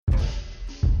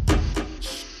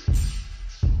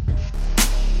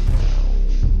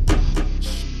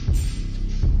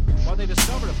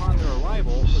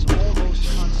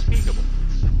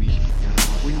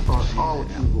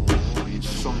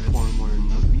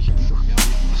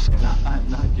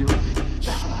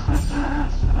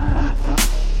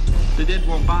The dead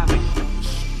won't bother you.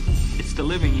 It's the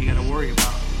living you gotta worry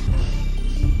about.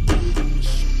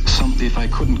 If I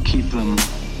couldn't keep them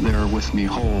there with me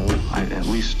whole, at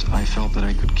least I felt that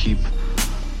I could keep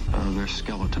their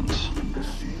skeletons.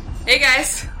 Hey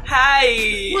guys.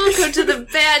 Hi. Welcome to the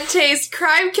Bad Taste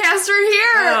Crimecast. We're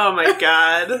here. Oh my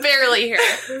god. Barely here.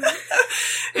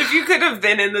 If you could have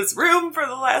been in this room for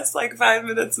the last 5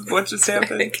 minutes of what just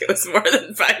happened. I think it was more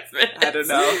than 5 minutes. I don't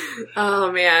know.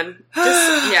 Oh man.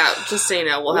 Just so you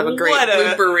know, we'll have a great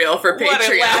blooper reel for Patreon.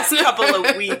 What a last couple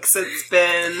of weeks it's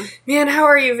been. Man, how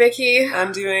are you, Vicky?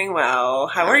 I'm doing well.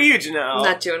 How are you, Janelle?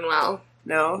 Not doing well.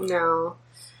 No? No.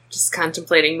 Just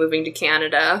contemplating moving to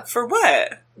Canada. For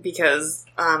what? Because,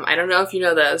 I don't know if you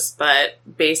know this, but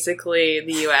basically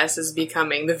the U.S. is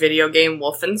becoming the video game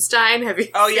Wolfenstein. Have you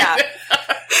Oh, yeah. seen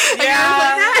it?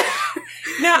 Yeah.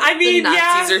 No, I mean, the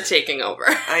Nazis are taking over.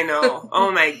 I know.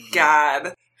 Oh my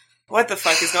god. What the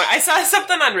fuck is going on? I saw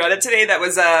something on Reddit today that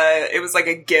was, it was like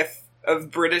a gif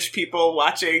of British people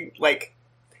watching,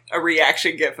 a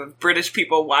reaction gif of British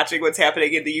people watching what's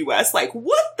happening in the U.S.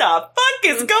 What the fuck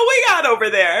is going on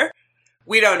over there?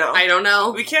 We don't know. I don't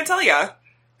know. We can't tell ya.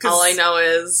 All I know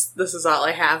is this is all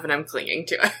I have and I'm clinging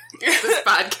to it. This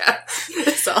podcast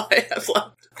is all I have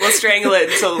left. We'll strangle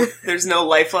it until there's no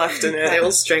life left in it. I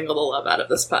will strangle the love out of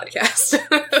this podcast.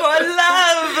 For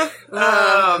love!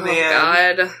 Oh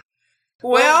man. God.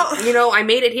 Well, I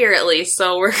made it here at least,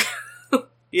 so we're...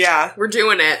 Yeah. We're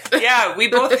doing it. Yeah, we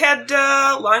both had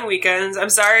long weekends. I'm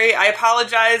sorry. I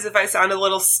apologize if I sound a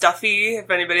little stuffy.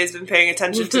 If anybody's been paying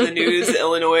attention to the news,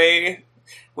 Illinois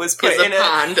was put in a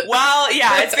pond. Well,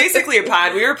 yeah, it's basically a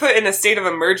pond. We were put in a state of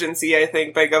emergency, I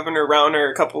think, by Governor Rauner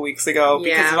a couple weeks ago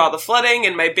because of all the flooding,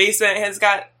 and my basement has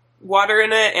got water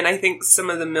in it, and I think some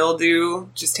of the mildew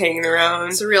just hanging around.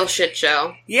 It's a real shit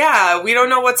show. Yeah, we don't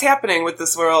know what's happening with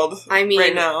this world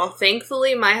right now.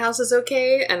 Thankfully, my house is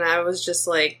okay, and I was just,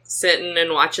 sitting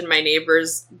and watching my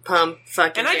neighbors pump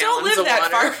fucking And I don't live of that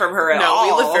water. far from her at all.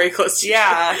 No, we live very close to each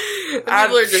other. Yeah.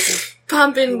 People are just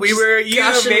pumping, maybe water.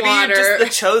 You're just the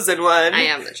chosen one. I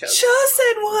am the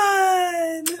chosen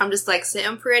one. I'm just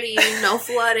sitting pretty, no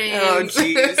flooding. Oh,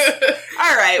 jeez.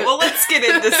 All right, well, let's get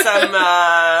into some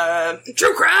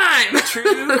true crime.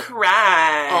 True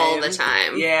crime. All the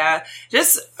time. Yeah.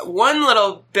 Just one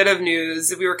little bit of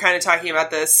news. We were kind of talking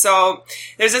about this. So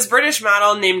there's this British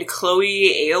model named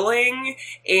Chloe Ayling,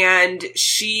 and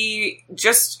she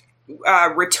just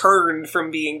returned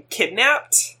from being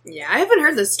kidnapped. Yeah, I haven't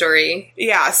heard this story.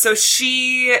 Yeah, so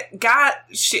she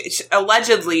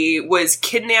allegedly was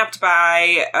kidnapped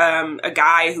by a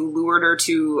guy who lured her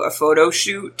to a photo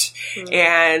shoot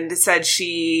and said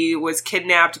she was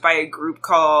kidnapped by a group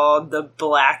called the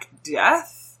Black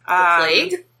Death. The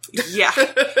Plague? Yeah.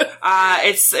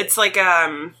 It's like, I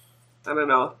don't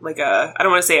know, I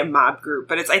don't want to say a mob group,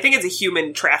 but I think it's a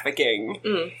human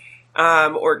trafficking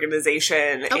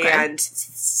organization, and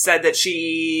said that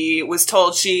she was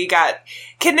told she got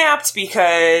kidnapped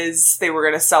because they were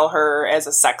going to sell her as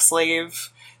a sex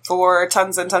slave for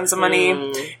tons and tons of money.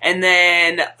 And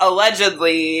then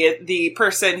allegedly the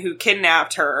person who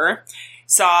kidnapped her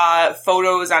saw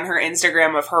photos on her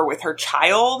Instagram of her with her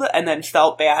child and then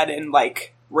felt bad and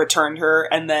returned her,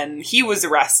 and then he was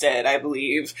arrested, I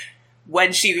believe,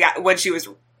 when she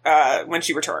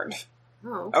returned.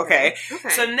 Oh, okay.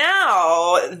 So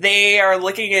now they are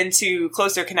looking into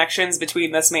closer connections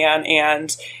between this man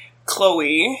and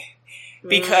Chloe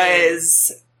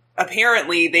because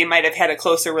apparently they might have had a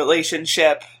closer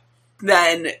relationship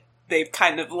than they've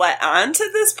kind of let on to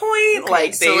this point.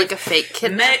 Okay, so a fake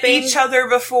kidnapping? Met each other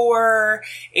before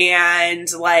and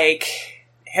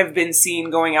have been seen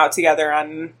going out together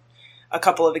on a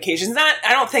couple of occasions.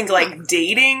 I don't think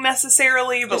dating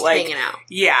necessarily, but just hanging out.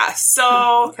 Yeah.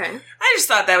 So I just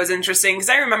thought that was interesting because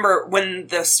I remember when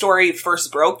the story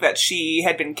first broke that she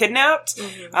had been kidnapped.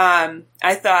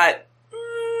 I thought,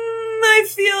 I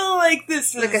feel like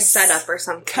this is a setup or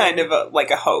something, kind of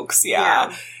a hoax.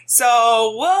 Yeah.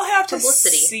 So we'll have to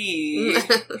see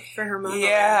for her mom.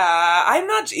 Yeah, I'm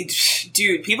not.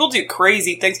 Dude, people do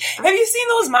crazy things. Have you seen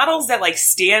those models that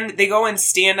stand? They go and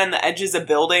stand on the edges of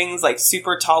buildings,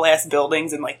 super tall ass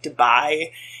buildings in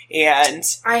Dubai, and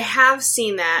I have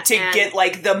seen that to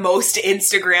get the most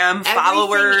Instagram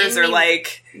followers or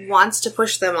wants to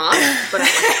push them off, but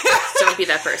I'm don't be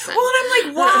that person. Well, and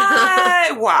I'm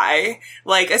why?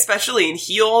 Why? Especially in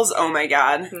heels. Oh my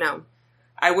god, no.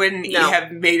 I wouldn't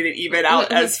have made it even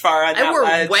out as far on that I wore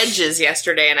ledge. wedges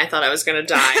yesterday, and I thought I was going to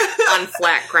die on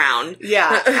flat ground.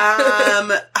 Yeah.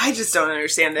 I just don't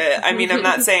understand it. I mean,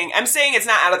 I'm saying it's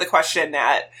not out of the question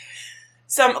that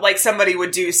somebody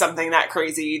would do something that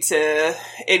crazy to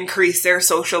increase their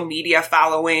social media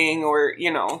following, or,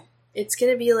 you know. It's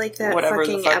gonna be like that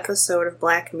fucking episode of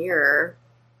Black Mirror.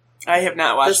 I have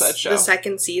not watched that show. The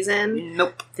second season?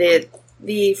 Nope.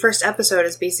 The first episode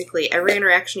is basically every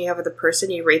interaction you have with a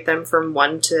person, you rate them from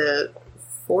 1 to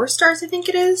 4 stars, I think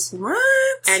it is.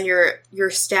 What? And your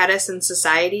status in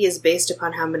society is based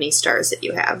upon how many stars that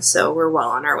you have, so we're well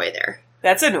on our way there.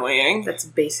 That's annoying. That's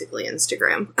basically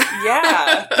Instagram.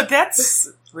 Yeah, but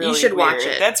that's really You should weird. watch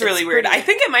it. That's really weird. I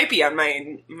think it might be on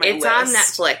my It's list. on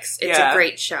Netflix. It's a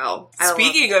great show.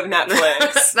 Speaking of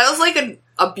Netflix. That was like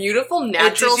a beautiful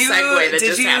natural segue that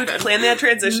just happened. Did you plan that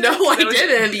transition? No, I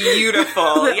didn't.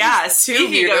 Beautiful. Yeah,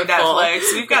 speaking of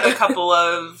Netflix, we've got a couple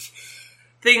of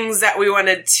things that we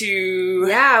wanted to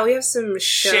we have some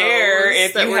share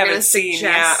if that you haven't seen.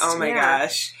 Suggest. Yeah, oh my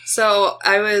gosh. So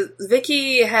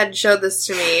Vicky had showed this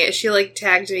to me. She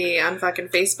tagged me on fucking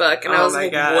Facebook, and I was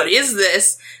like, God. What is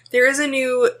this? There is a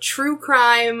new true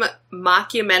crime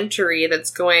mockumentary that's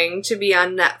going to be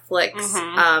on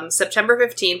Netflix September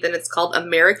 15th, and it's called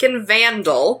American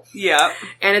Vandal. Yeah.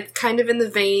 And it's kind of in the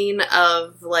vein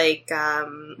of,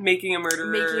 Making a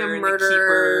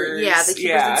Murderer. The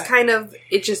Keepers. It's kind of,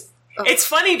 it's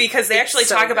funny because they actually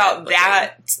talk about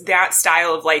that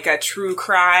style of, a true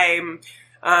crime,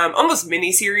 almost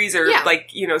miniseries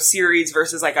or, series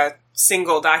versus, a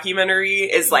single documentary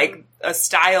is, a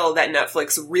style that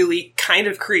Netflix really kind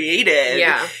of created.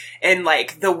 Yeah. And,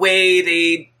 the way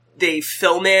they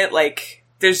film it,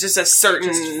 there's just a certain...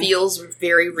 It just feels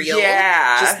very real.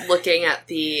 Yeah. Just looking at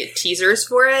the teasers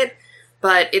for it.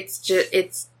 But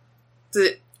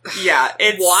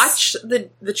watch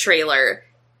the trailer.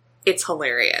 It's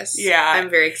hilarious. Yeah.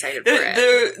 I'm very excited for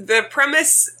it. The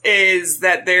premise is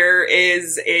that there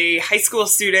is a high school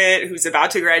student who's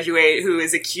about to graduate who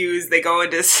is accused, they go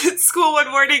into school one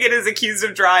morning and is accused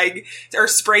of drawing or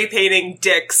spray painting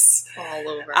dicks all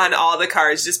over on all the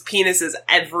cars, just penises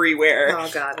everywhere. Oh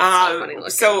god, it's so funny looking.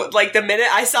 So, the minute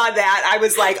I saw that, I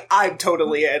was like, I'm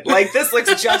totally in. This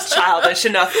looks just childish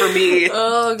enough for me to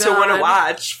want to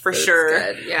watch, for sure.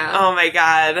 Good, yeah. Oh my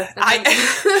god. I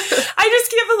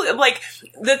just can't believe,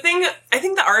 the thing, I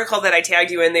think the article that I tagged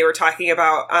you in, they were talking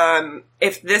about,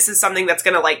 if this is something that's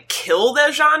gonna, kill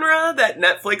the genre that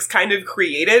Netflix kind of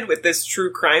created with this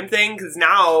true crime thing, because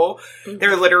now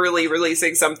they're literally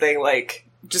releasing something,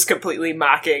 just completely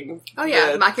mocking. Oh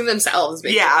yeah, mocking themselves,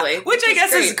 basically. Yeah, which I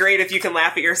guess is great if you can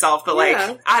laugh at yourself, but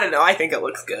I don't know, I think it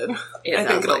looks good. It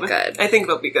does look good. I think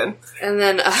it'll be good. And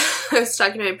then I was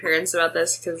talking to my parents about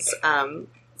this, because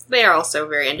they are also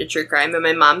very into true crime, and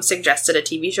my mom suggested a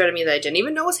TV show to me that I didn't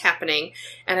even know was happening,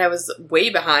 and I was way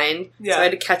behind, so I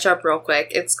had to catch up real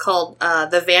quick. It's called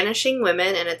The Vanishing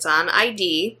Women, and it's on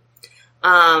ID.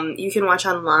 You can watch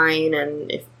online,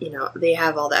 and if they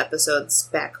have all the episodes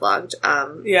backlogged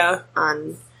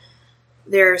on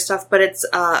their stuff, but it's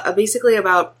basically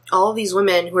about all of these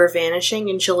women who are vanishing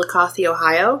in Chillicothe,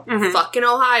 Ohio. Fucking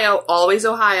Ohio. Always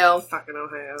Ohio. Fucking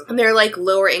Ohio. And they're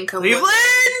lower income Cleveland! women.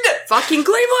 Fucking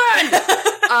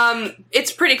Cleveland!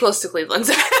 It's pretty close to Cleveland.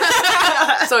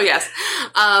 So yes.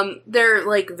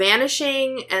 They're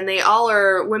vanishing, and they all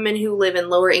are women who live in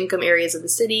lower income areas of the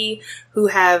city, who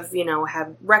have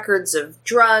records of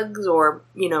drugs or,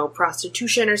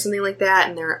 prostitution or something like that,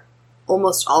 and they're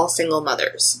almost all single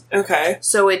mothers. Okay.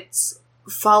 So it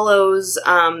follows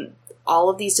all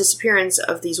of these disappearances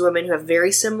of these women who have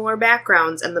very similar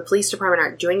backgrounds, and the police department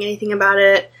aren't doing anything about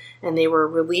it, and they were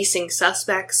releasing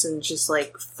suspects and just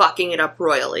fucking it up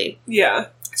royally. Yeah.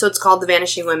 So it's called The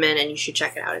Vanishing Women, and you should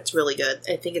check it out. It's really good.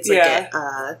 I think it's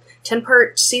a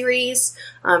 10-part series.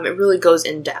 It really goes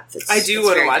in depth. I do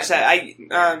want to watch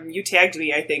that. You tagged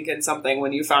me, I think, in something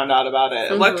when you found out about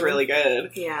it. It looked really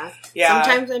good. Yeah. Yeah.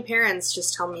 Sometimes my parents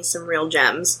just tell me some real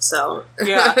gems, so.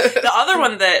 Yeah. The other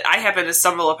one that I happened to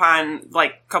stumble upon,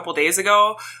 a couple days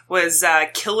ago was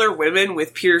Killer Women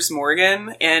with Piers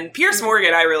Morgan. And Piers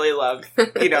Morgan I really love.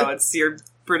 It's your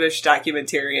British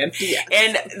documentarian. Yes.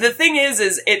 And the thing is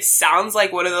it sounds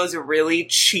like one of those really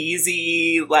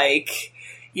cheesy,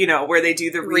 where they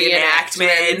do the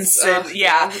reenactments.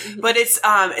 And, but it's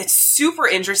super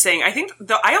interesting. I think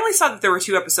I only saw that there were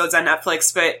 2 episodes on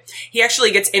Netflix, but he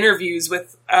actually gets interviews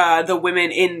with the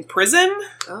women in prison.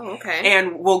 Oh, okay.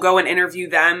 And we'll go and interview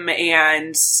them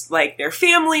and their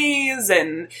families,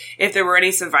 and if there were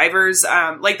any survivors.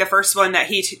 The first one that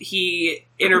he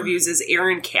interviews is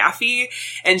Erin Caffey,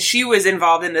 and she was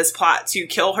involved in this plot to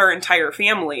kill her entire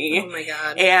family. Oh my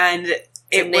god. And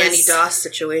It's a Nanny Doss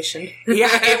situation. Yeah,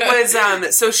 it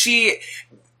was, so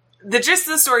the gist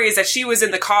of the story is that she was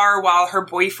in the car while her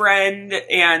boyfriend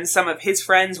and some of his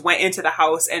friends went into the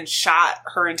house and shot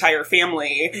her entire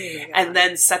family and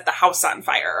then set the house on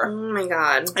fire. Oh my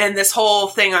God. And this whole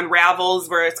thing unravels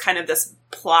where it's kind of this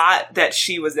plot that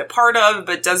she was a part of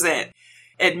but doesn't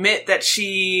admit that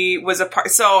she was a part.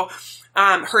 So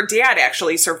her dad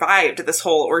actually survived this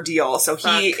whole ordeal. So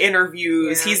he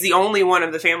interviews, he's the only one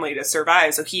of the family to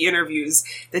survive. So he interviews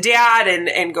the dad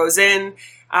and goes in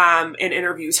and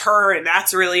interviews her, and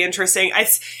that's really interesting.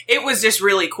 It was just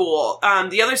really cool.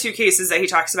 The other two cases that he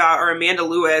talks about are Amanda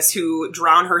Lewis, who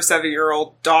drowned her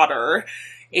 7-year-old daughter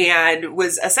and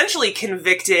was essentially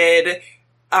convicted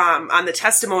on the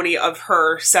testimony of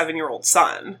her 7-year-old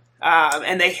son.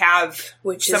 And they have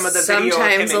some of the video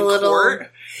of him in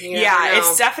court. Yeah,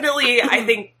 it's definitely, I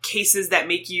think, cases that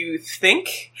make you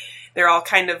think. They're all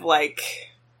kind of like,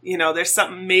 there's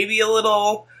something maybe a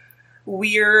little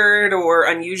weird or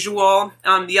unusual.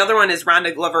 The other one is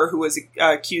Rhonda Glover, who was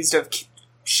accused of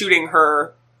shooting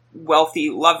her wealthy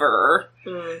lover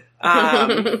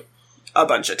a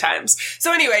bunch of times.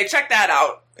 So anyway, check that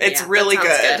out. It's really good.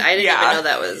 I didn't even know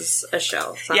that was a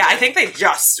show. Yeah, I think they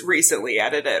just recently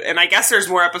edited it. And I guess there's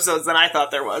more episodes than I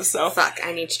thought there was. So fuck,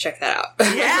 I need to check that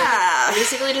out. Yeah. I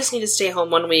basically just need to stay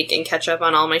home 1 week and catch up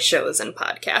on all my shows and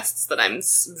podcasts that I'm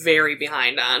very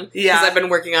behind on. Yeah. Because I've been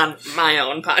working on my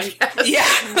own podcast. Yeah,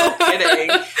 no kidding.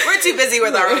 We're too busy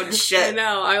with our own shit. I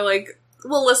know.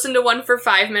 We'll listen to one for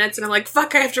 5 minutes and I'm like,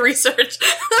 fuck, I have to research.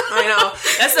 I know.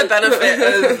 That's the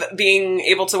benefit of being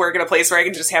able to work in a place where I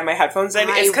can just have my headphones in.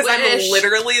 It's because I'm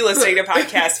literally listening to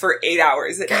podcasts for 8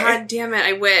 hours a day. God damn it,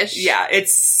 I wish. Yeah,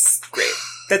 it's great.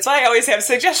 That's why I always have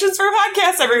suggestions for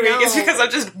podcasts every week. It's because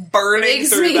I'm just burning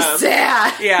through them. Makes me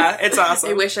sad. Yeah, it's awesome.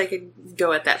 I wish I could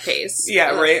go at that pace.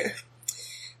 Yeah, right.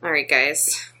 All right,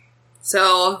 guys.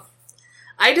 So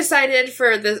I decided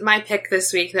for my pick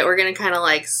this week that we're going to kind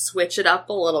of switch it up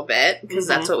a little bit because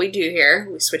that's what we do here.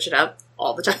 We switch it up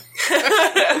all the time.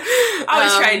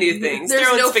 Always try new things.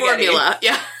 There's no formula.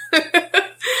 Yeah.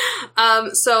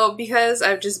 So because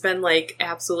I've just been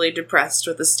absolutely depressed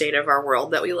with the state of our world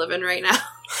that we live in right now,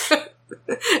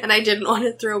 and I didn't want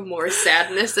to throw more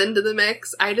sadness into the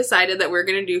mix, I decided that we're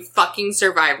going to do fucking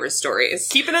survivor stories.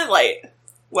 Keeping it light.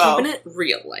 Well, keeping it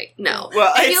real light. No.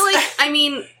 Well, I feel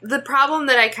the problem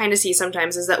that I kind of see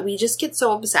sometimes is that we just get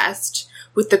so obsessed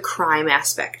with the crime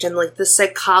aspect and the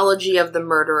psychology of the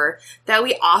murderer that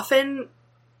we often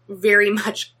very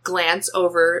much glance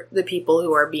over the people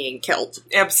who are being killed.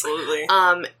 Absolutely.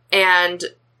 And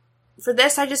for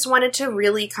this, I just wanted to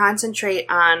really concentrate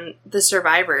on the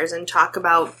survivors and talk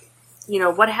about,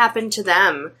 what happened to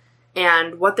them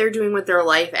and what they're doing with their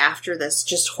life after this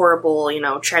just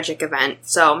horrible, tragic event.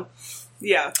 So,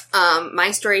 yeah.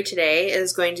 My story today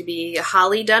is going to be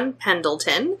Holly Dunn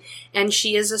Pendleton, and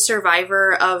she is a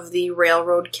survivor of the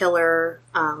railroad killer,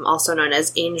 also known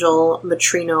as Angel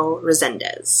Matrino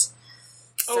Resendez.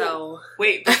 So,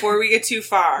 wait, before we get too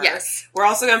far, yes, we're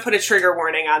also going to put a trigger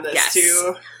warning on this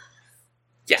too.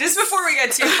 Yes. Just before we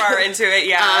get too far into it,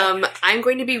 yeah. I'm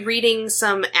going to be reading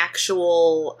some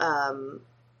actual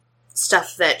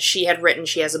stuff that she had written.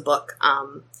 She has a book,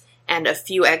 and a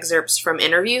few excerpts from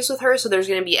interviews with her. So there's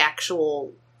going to be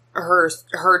actual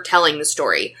her telling the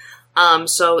story.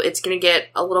 So it's going to get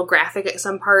a little graphic at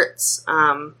some parts.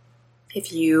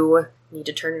 If you need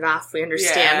to turn it off, we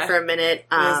understand for a minute.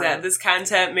 This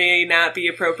content may not be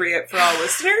appropriate for all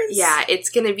listeners. Yeah, it's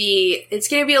going to be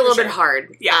a little bit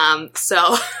hard. Yeah.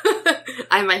 So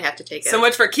I might have to take it. So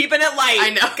much for keeping it light.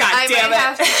 I know. God damn it. I might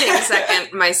have to take a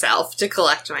second myself to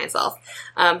collect myself.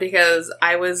 Because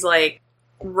I was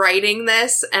writing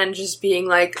this and just being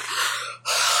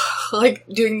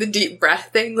doing the deep breath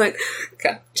thing,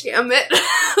 God damn it.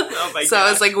 Oh my God. So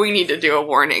I was we need to do a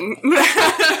warning.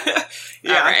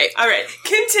 Yeah. All right.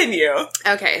 Continue.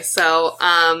 Okay, so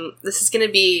this is going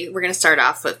to be, we're going to start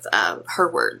off with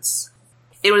her words.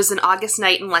 It was an August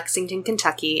night in Lexington,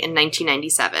 Kentucky in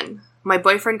 1997. My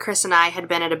boyfriend Chris and I had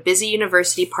been at a busy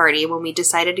university party when we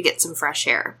decided to get some fresh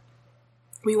air.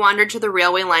 We wandered to the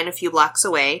railway line a few blocks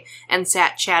away and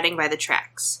sat chatting by the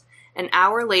tracks. An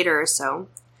hour later or so,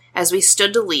 as we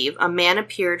stood to leave, a man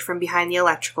appeared from behind the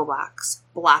electrical box,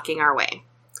 blocking our way.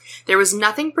 There was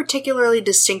nothing particularly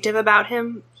distinctive about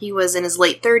him. He was in his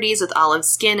late 30s with olive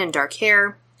skin and dark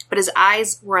hair, but his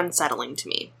eyes were unsettling to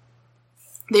me.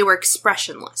 They were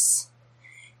expressionless.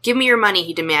 "Give me your money,"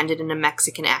 he demanded in a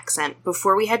Mexican accent.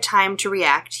 Before we had time to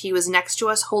react, he was next to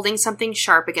us holding something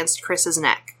sharp against Chris's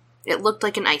neck. It looked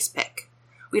like an ice pick.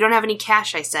 "We don't have any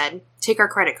cash," I said. "Take our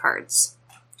credit cards."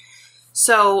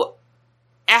 So,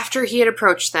 after he had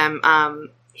approached them,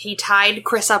 He tied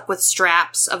Chris up with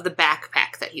straps of the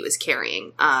backpack that he was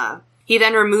carrying. He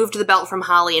then removed the belt from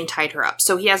Holly and tied her up.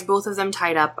 So he has both of them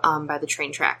tied up by the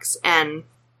train tracks. And,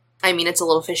 I mean, it's a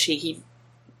little fishy.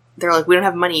 They're like, we don't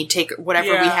have money, take whatever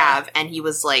we have. And he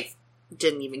was like,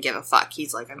 didn't even give a fuck.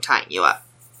 He's like, I'm tying you up.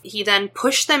 He then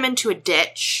pushed them into a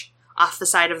ditch off the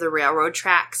side of the railroad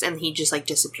tracks, and he just, like,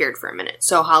 disappeared for a minute.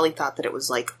 So Holly thought that it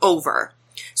was, like, over.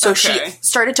 So she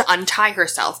started to untie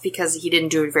herself because he didn't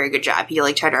do a very good job. He,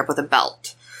 like, tied her up with a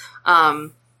belt.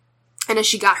 And as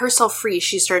she got herself free,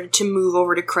 she started to move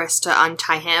over to Chris to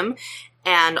untie him,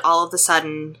 and all of a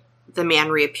sudden, the man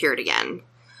reappeared again.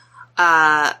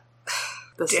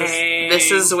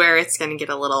 This is where it's going to get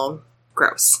a little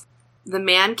gross. The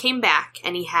man came back,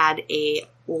 and he had a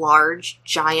large,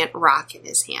 giant rock in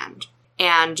his hand.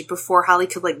 And before Holly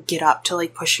could, like, get up to,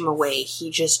 like, push him away,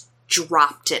 he just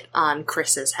dropped it on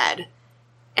Chris's head.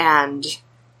 And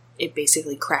it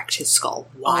basically cracked his skull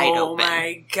wide open. Oh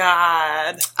my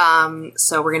god.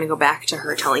 So we're going to go back to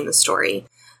her telling the story.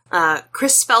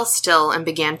 Chris fell still and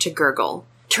began to gurgle.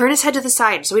 Turn his head to the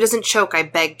side so he doesn't choke, I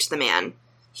begged the man.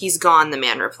 He's gone, the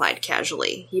man replied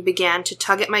casually. He began to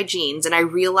tug at my jeans, and I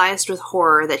realized with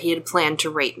horror that he had planned to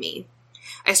rape me.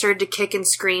 I started to kick and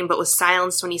scream, but was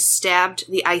silenced when he stabbed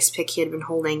the ice pick he had been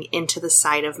holding into the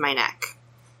side of my neck.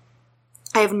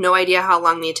 I have no idea how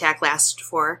long the attack lasted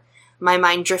for. My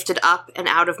mind drifted up and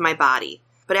out of my body,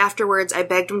 but afterwards I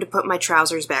begged him to put my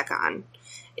trousers back on.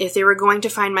 If they were going to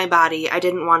find my body, I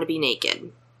didn't want to be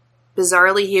naked.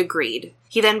 Bizarrely, he agreed.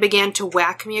 He then began to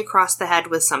whack me across the head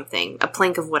with something, a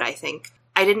plank of wood, I think.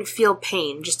 I didn't feel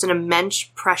pain, just an immense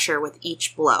pressure with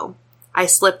each blow. I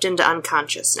slipped into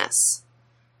unconsciousness.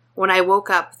 When I woke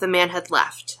up, the man had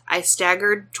left. I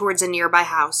staggered towards a nearby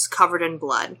house, covered in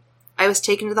blood. I was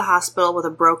taken to the hospital with a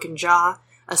broken jaw,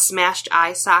 a smashed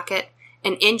eye socket,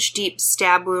 an inch-deep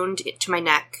stab wound to my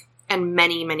neck, and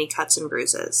many, many cuts and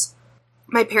bruises.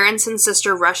 My parents and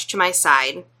sister rushed to my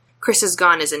side. Chris is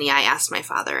gone, isn't he? I asked my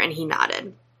father, and he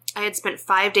nodded. I had spent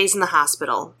 5 days in the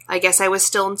hospital. I guess I was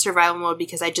still in survival mode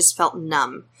because I just felt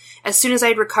numb. As soon as I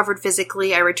had recovered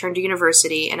physically, I returned to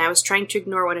university, and I was trying to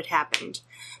ignore what had happened.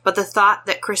 But the thought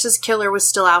that Chris's killer was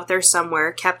still out there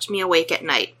somewhere kept me awake at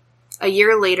night. A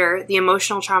year later, the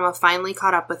emotional trauma finally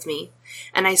caught up with me,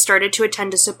 and I started to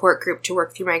attend a support group to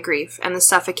work through my grief and the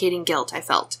suffocating guilt I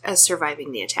felt as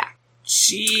surviving the attack.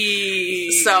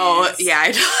 Jeez. So,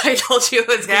 yeah, I told you it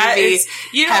was going to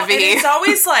be heavy. And it's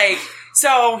always like,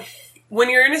 so when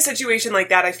you're in a situation like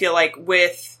that, I feel like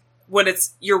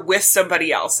you're with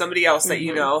somebody else that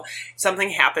you know, something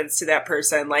happens to that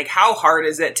person, like how hard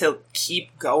is it to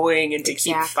keep going and to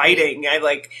keep fighting? I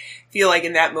feel like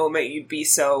in that moment you'd be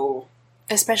so...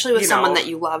 Especially with someone that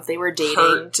you love. They were dating.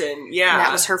 Hurt and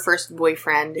that was her first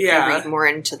boyfriend. If you read more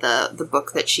into the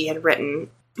book that she had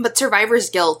written. But survivor's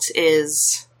guilt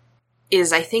is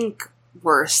I think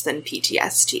worse than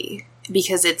PTSD.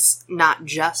 Because it's not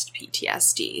just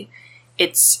PTSD.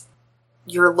 It's,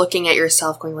 you're looking at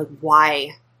yourself going like,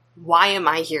 why am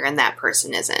I here and that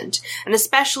person isn't? And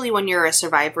especially when you're a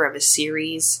survivor of a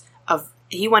series of,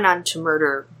 he went on to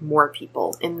murder more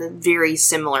people in the very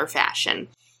similar fashion.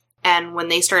 And when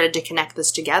they started to connect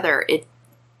this together,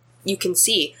 you can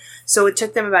see. So it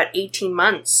took them about 18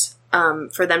 months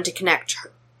for them to connect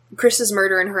Chris's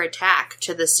murder and her attack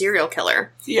to the serial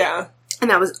killer. Yeah.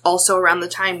 And that was also around the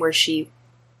time where she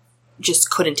just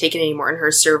couldn't take it anymore, and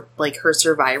her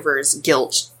survivor's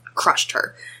guilt crushed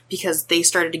her. Because they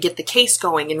started to get the case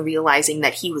going and realizing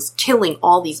that he was killing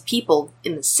all these people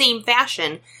in the same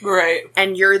fashion. Right.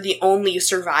 And you're the only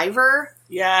survivor.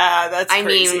 Yeah, that's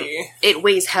crazy. I mean, it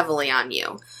weighs heavily on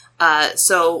you.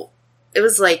 So it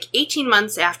was like 18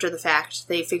 months after the fact,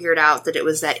 they figured out that it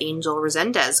was that Angel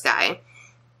Resendez guy.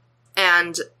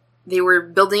 And they were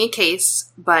building a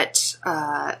case, but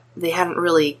they hadn't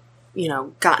really,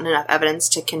 gotten enough evidence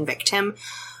to convict him.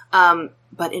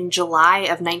 But in July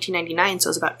of 1999, so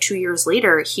it was about 2 years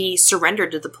later, he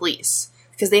surrendered to the police.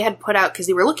 Because because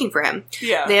they were looking for him.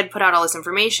 Yeah. They had put out all this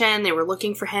information, they were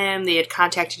looking for him, they had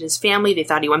contacted his family, they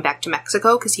thought he went back to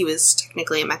Mexico, because he was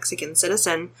technically a Mexican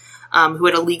citizen, who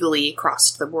had illegally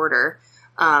crossed the border.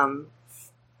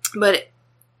 But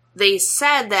they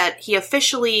said that he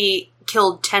officially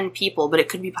killed 10 people, but it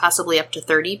could be possibly up to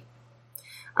 30.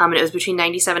 And it was between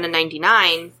 97 and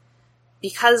 99,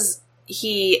 because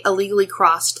he illegally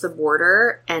crossed the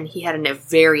border, and he had a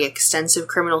very extensive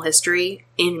criminal history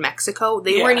in Mexico.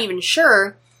 They weren't even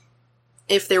sure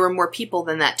if there were more people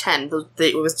than that 10.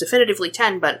 It was definitively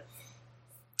 10, but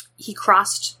he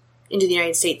crossed into the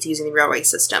United States using the railway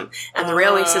system. And the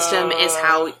railway system is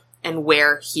how and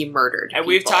where he murdered and people.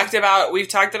 we've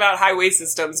talked about highway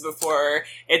systems before.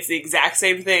 It's the exact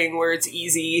same thing where it's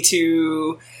easy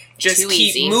to just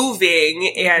keep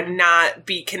moving and not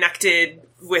be connected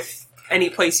with any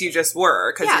place you just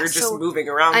were, because you're just moving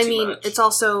around too much. It's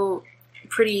also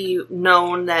pretty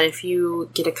known that if you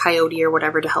get a coyote or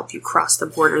whatever to help you cross the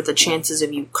border, the chances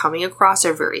of you coming across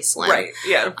are very slim. Right,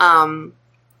 yeah.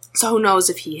 So who knows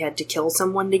if he had to kill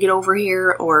someone to get over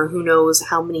here, or who knows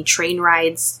how many train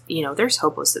rides. You know, there's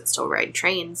hobos that still ride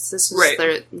trains. This is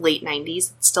the late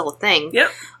 90s. It's still a thing.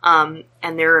 Yep. And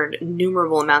there are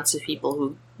innumerable amounts of people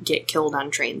who get killed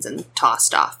on trains and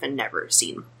tossed off and never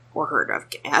seen or heard of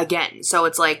again. So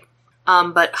it's like,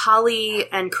 but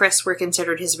Holly and Chris were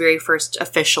considered his very first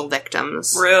official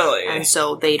victims. Really? And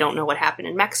so they don't know what happened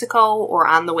in Mexico or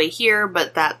on the way here,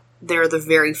 but that they're the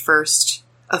very first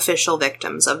official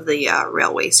victims of the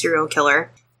railway serial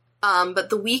killer. But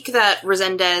the week that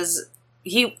Resendez,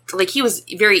 he was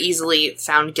very easily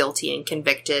found guilty and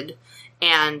convicted,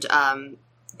 and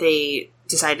they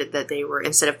decided that they were,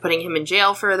 instead of putting him in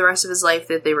jail for the rest of his life,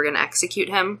 that they were going to execute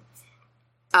him.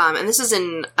 And this is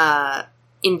in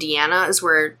Indiana, is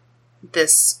where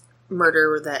this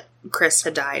murder that Chris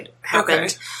had died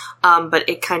happened. Okay. But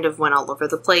it kind of went all over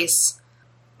the place.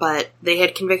 But they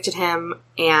had convicted him,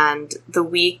 and the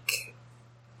week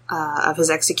of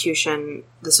his execution,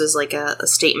 this was like a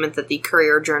statement that the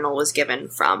Courier-Journal was given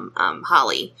from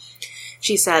Holly.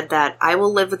 She said that, "I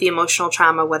will live with the emotional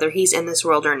trauma whether he's in this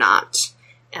world or not,"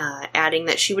 adding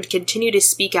that she would continue to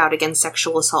speak out against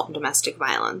sexual assault and domestic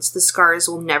violence. "The scars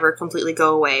will never completely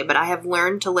go away, but I have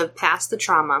learned to live past the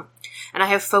trauma, and I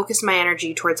have focused my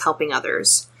energy towards helping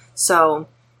others." So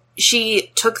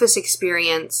she took this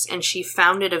experience and she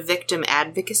founded a victim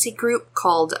advocacy group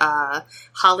called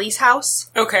Holly's House.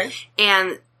 Okay.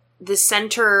 And the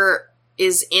center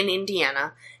is in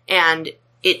Indiana, and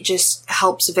it just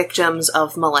helps victims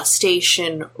of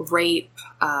molestation, rape,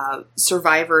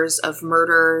 survivors of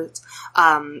murder,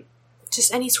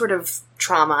 just any sort of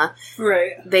trauma.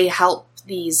 Right. They help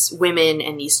these women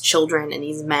and these children and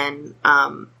these men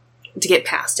to get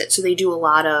past it. So they do a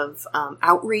lot of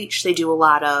outreach. They do a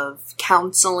lot of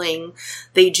counseling.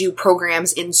 They do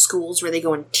programs in schools where they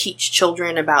go and teach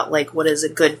children about, like, what is a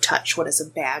good touch, what is a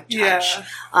bad touch,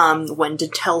 when to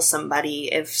tell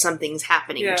somebody if something's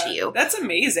happening to you. That's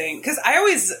amazing. Because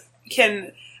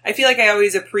I feel like I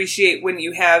always appreciate when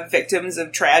you have victims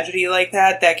of tragedy like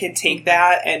that can take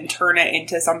that and turn it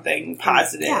into something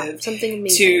positive. Something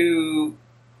amazing. To,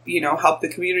 help the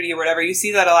community or whatever. You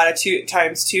see that a lot of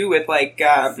times too with, like,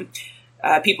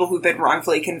 people who've been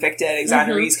wrongfully convicted,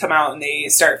 exonerees come out and they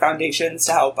start foundations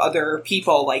to help other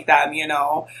people like them,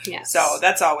 Yes. So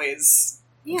that's always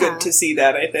good to see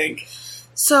that, I think.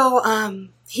 So,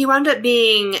 he wound up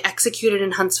being executed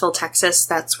in Huntsville, Texas.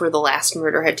 That's where the last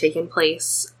murder had taken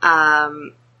place,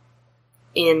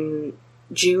 in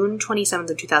June 27th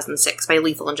of 2006 by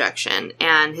lethal injection.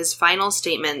 And his final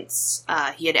statements,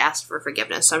 he had asked for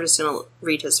forgiveness. So I'm just going to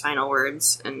read his final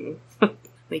words and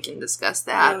we can discuss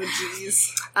that. Oh,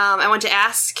 jeez. I want to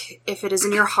ask if it is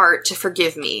in your heart to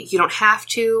forgive me. You don't have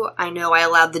to. I know I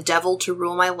allowed the devil to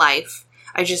rule my life.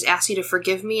 I just ask you to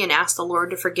forgive me and ask the Lord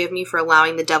to forgive me for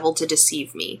allowing the devil to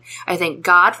deceive me. I thank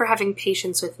God for having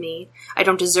patience with me. I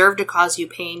don't deserve to cause you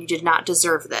pain. You did not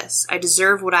deserve this. I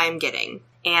deserve what I am getting.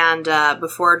 And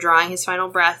before drawing his final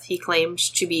breath, he claimed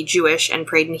to be Jewish and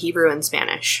prayed in Hebrew and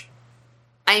Spanish.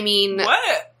 I mean...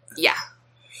 What? Yeah.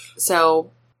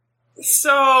 So...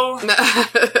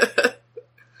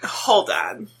 Hold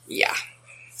on. Yeah.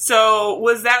 So,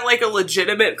 was that like a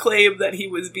legitimate claim that he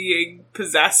was being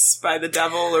possessed by the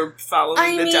devil or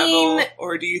following the devil?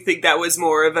 Or do you think that was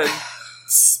more of a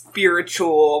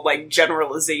spiritual, like,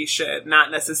 generalization,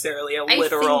 not necessarily a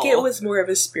literal... I think it was more of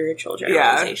a spiritual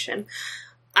generalization. Yeah.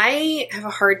 I have a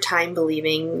hard time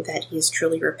believing that he's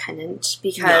truly repentant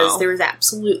because there was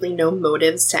absolutely no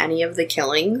motives to any of the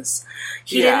killings.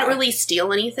 He didn't really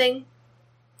steal anything.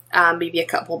 Maybe a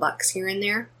couple bucks here and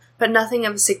there. But nothing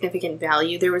of significant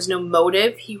value. There was no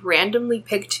motive. He randomly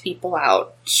picked people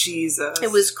out. Jesus.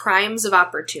 It was crimes of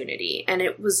opportunity. And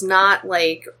it was not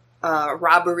like a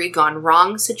robbery gone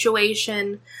wrong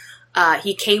situation.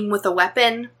 He came with a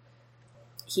weapon.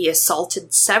 He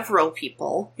assaulted several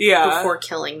people before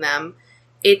killing them.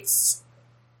 It sounds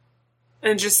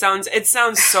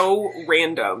so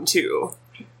random, too.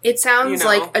 It sounds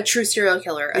like a true serial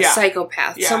killer, a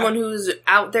psychopath, someone who's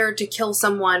out there to kill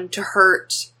someone, to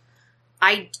hurt.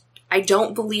 I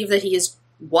don't believe that he is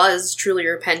was truly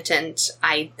repentant.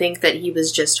 I think that he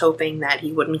was just hoping that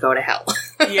he wouldn't go to hell.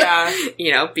 Yeah.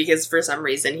 You know, because for some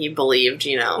reason he believed,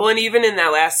 you know. Well, and even in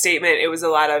that last statement, it was a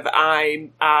lot of I,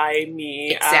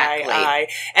 me, exactly. I.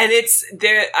 And it's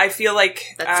there. I feel like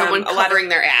that's someone covering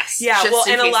their ass. Yeah, well,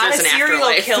 and a lot of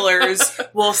serial killers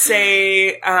will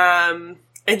say,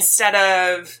 instead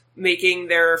of making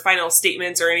their final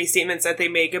statements or any statements that they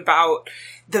make about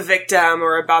the victim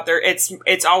or about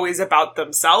it's always about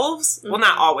themselves. Mm-hmm. Well,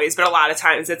 not always, but a lot of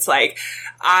times it's like,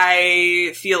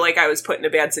 I feel like I was put in a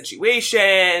bad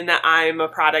situation. I'm a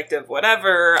product of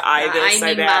whatever. I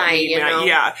that.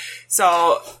 Yeah.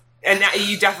 So, and that,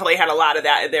 you definitely had a lot of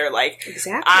that in there. Like,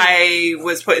 exactly. I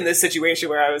was put in this situation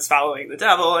where I was following the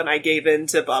devil and I gave in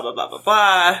to blah, blah, blah, blah,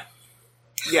 blah.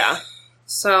 Yeah.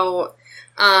 So,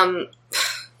 I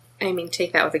mean,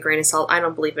 take that with a grain of salt. I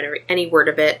don't believe in any word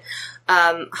of it.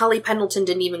 Holly Pendleton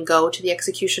didn't even go to the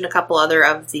execution. A couple other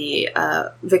of the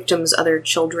victims' other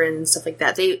children and stuff like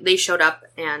that, they showed up,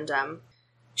 and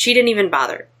she didn't even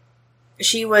bother.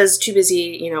 She was too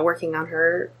busy, you know, working on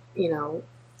her, you know,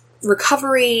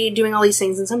 recovery, doing all these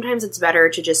things, and sometimes it's better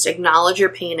to just acknowledge your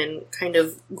pain and kind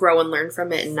of grow and learn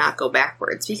from it and not go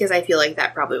backwards, because I feel like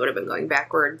that probably would have been going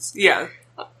backwards. Yeah.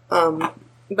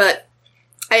 But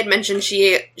I had mentioned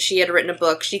she had written a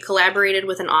book. She collaborated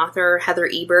with an author, Heather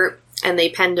Ebert, and they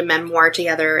penned a memoir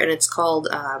together, and it's called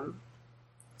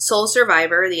Soul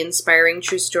Survivor, the inspiring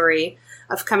true story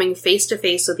of coming face to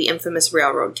face with the infamous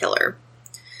railroad killer.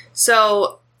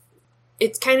 So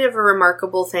it's kind of a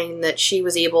remarkable thing that she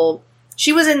was in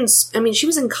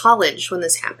college when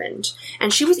this happened,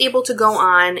 and she was able to go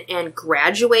on and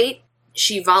graduate.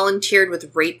 She volunteered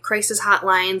with rape crisis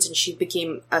hotlines, and she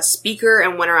became a speaker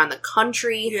and went around the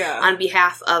country on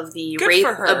behalf of the Rape,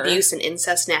 Abuse, and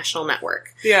Incest National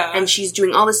Network. Yeah. And she's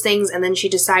doing all these things, and then she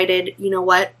decided, you know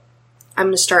what? I'm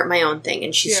going to start my own thing.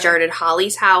 And she started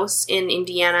Holly's House in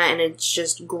Indiana, and it's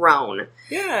just grown.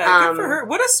 Yeah, good for her.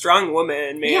 What a strong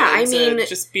woman, man. Yeah, I mean,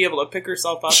 just be able to pick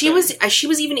herself up. She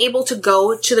was even able to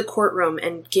go to the courtroom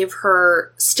and give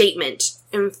her statement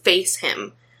and face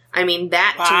him. I mean,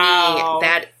 that to me,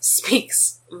 that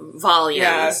speaks volumes.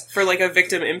 Yeah, for like a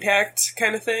victim impact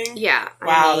kind of thing? Yeah. Wow,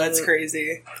 I mean, that's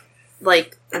crazy.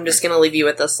 Like, I'm just going to leave you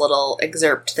with this little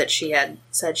excerpt that she had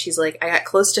said. She's like, I got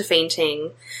close to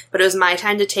fainting, but it was my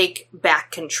time to take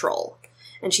back control.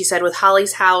 And she said, with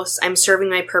Holly's House, I'm serving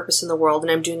my purpose in the world,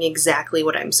 and I'm doing exactly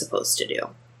what I'm supposed to do.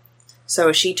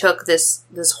 So she took this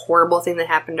horrible thing that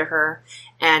happened to her,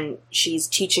 and she's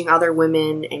teaching other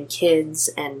women and kids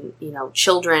and, you know,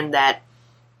 children that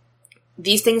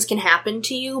these things can happen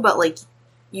to you, but, like,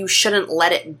 you shouldn't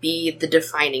let it be the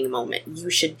defining moment. You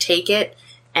should take it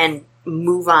and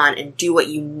move on and do what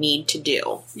you need to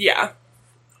do. Yeah.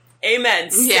 Amen,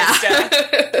 sister.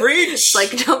 Yeah. Preach.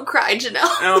 Like, don't cry,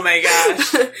 Janelle. Oh my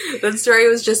gosh. That story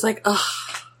was just like, ugh.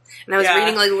 And I was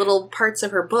reading, like, little parts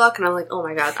of her book, and I'm like, oh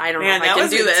my god, I don't know if I can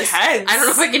do this. I don't know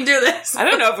if I can do this. I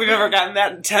don't know if we've ever gotten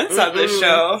that intense on this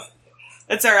show.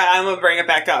 It's alright, I'm gonna bring it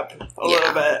back up a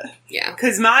little bit. Yeah.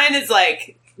 Because mine is,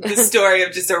 like, the story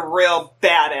of just a real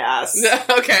badass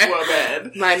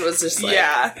woman. Mine was just like...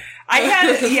 Yeah. I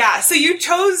had, so you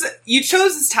chose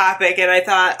this topic, and I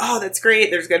thought, oh, that's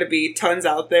great, there's gonna be tons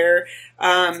out there.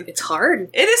 It's hard.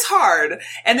 It is hard.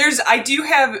 And I do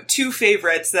have two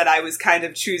favorites that I was kind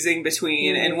of choosing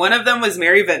between, and one of them was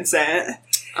Mary Vincent.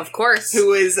 Of course.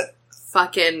 Who is...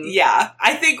 fucking yeah,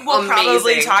 I think we'll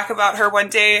probably talk about her one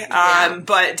day,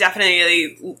 but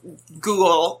definitely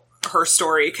Google her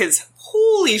story, because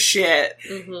holy shit,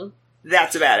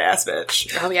 that's a badass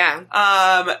bitch. Oh, yeah.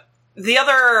 The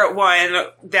other one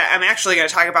that I'm actually going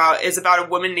to talk about is about a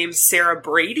woman named Sarah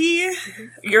Brady.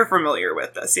 You're familiar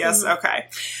with this, yes? Okay.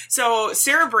 So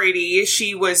Sarah Brady,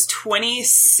 she was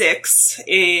 26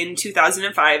 in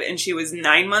 2005, and she was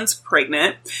 9 months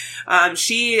pregnant.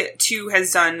 She, too,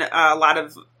 has done a lot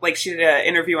of, like, she did an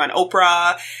interview on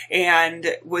Oprah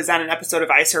and was on an episode of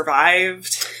I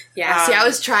Survived. Yeah, see, I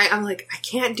was trying, I'm like, I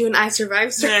can't do an I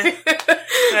Survived story.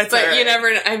 But right. You never,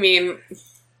 I mean...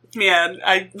 Man,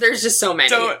 there's just so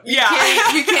many. You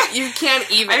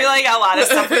can't even. I feel like a lot of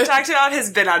stuff we talked about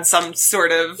has been on some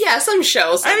sort of some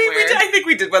show somewhere. I mean, I think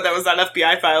we did one that was on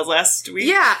FBI Files last week.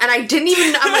 Yeah, and I didn't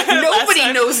even. I'm like,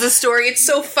 nobody knows the story. It's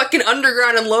so fucking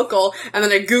underground and local. And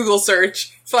then I Google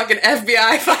search fucking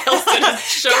FBI Files and a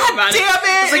show about it. Damn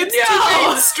it! It's like, it's too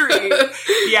mainstream.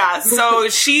 Yeah, so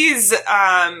she's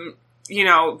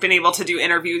been able to do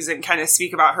interviews and kind of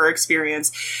speak about her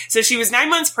experience. So she was 9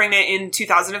 months pregnant in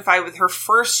 2005 with her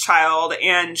first child,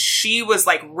 and she was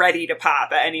like ready to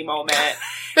pop at any moment.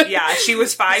 Yeah, she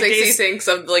was 5 days. She thinks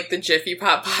of like the Jiffy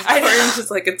Pop popcorn, just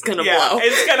like it's gonna blow.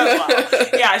 It's gonna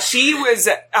blow. Yeah, she was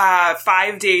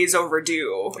 5 days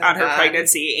overdue on her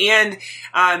pregnancy, and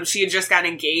she had just got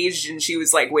engaged, and she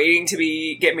was like waiting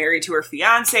to get married to her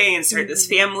fiance and start this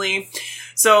family.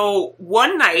 So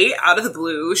one night, out of the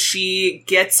blue, she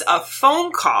gets a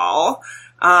phone call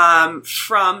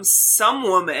from some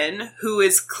woman who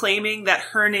is claiming that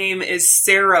her name is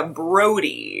Sarah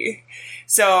Brody.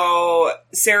 So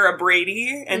Sarah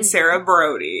Brady and Sarah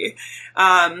Brody.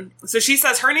 So she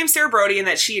says her name's Sarah Brody and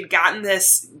that she had gotten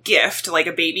this gift, like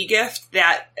a baby gift,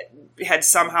 that had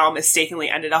somehow mistakenly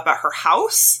ended up at her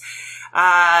house.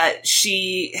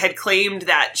 She had claimed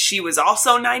that she was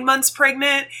also 9 months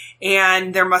pregnant,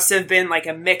 and there must have been like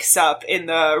a mix-up in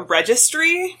the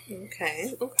registry.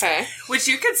 Okay. Which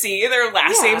you could see, their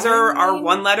last names are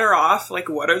one letter off. Like,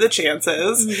 what are the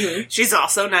chances? Mm-hmm. She's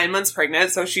also 9 months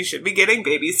pregnant, so she should be getting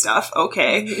baby stuff.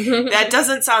 Okay. That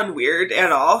doesn't sound weird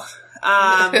at all.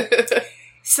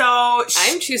 So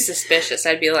I'm too suspicious.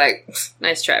 I'd be like,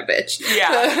 nice try, bitch.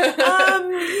 Yeah.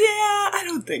 I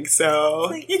don't think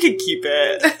so. You can keep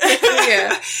it.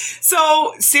 Yeah.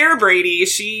 So Sarah Brady,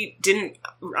 she didn't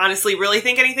honestly really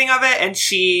think anything of it, and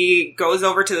she goes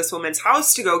over to this woman's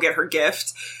house to go get her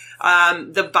gift.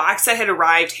 The box that had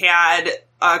arrived had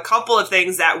a couple of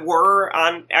things that were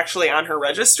actually on her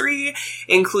registry,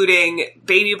 including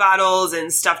baby bottles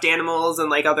and stuffed animals and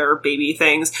like other baby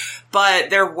things, but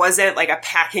there wasn't like a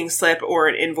packing slip or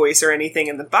an invoice or anything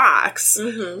in the box.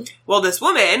 Mm-hmm. Well, this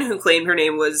woman who claimed her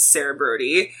name was Sarah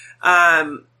Brody,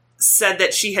 said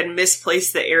that she had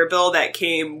misplaced the air bill that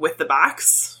came with the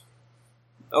box.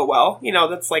 Oh, well,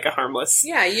 that's like a harmless.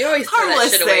 Yeah, you always throw that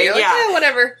shit away. You're like,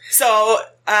 whatever. So,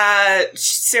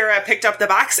 Sarah picked up the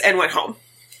box and went home.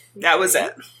 That was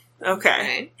it.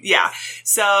 Okay. Yeah.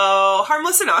 So,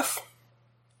 harmless enough.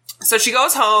 So she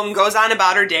goes home, goes on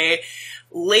about her day.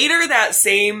 Later that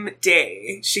same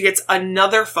day, she gets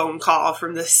another phone call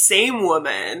from the same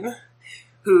woman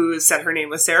who said her name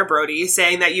was Sarah Brody,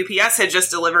 saying that UPS had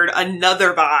just delivered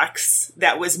another box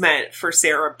that was meant for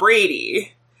Sarah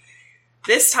Brady.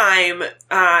 This time,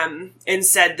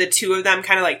 instead, the two of them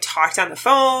kind of like talked on the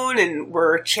phone and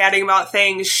were chatting about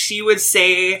things. She would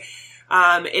say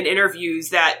in interviews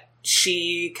that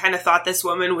she kind of thought this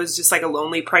woman was just like a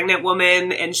lonely pregnant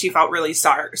woman, and she felt really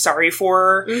sorry for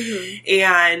her. Mm-hmm.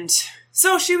 And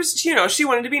so she was, she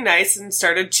wanted to be nice and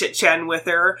started chit-chatting with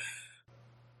her.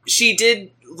 She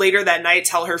did later that night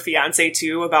tell her fiance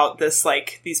too about this,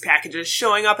 like these packages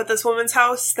showing up at this woman's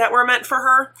house that were meant for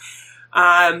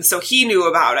her. So he knew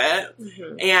about it.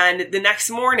 Mm-hmm. And the next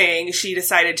morning she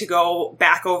decided to go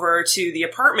back over to the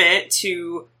apartment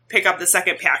to pick up the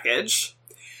second package.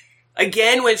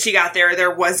 Again, when she got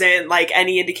there wasn't like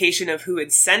any indication of who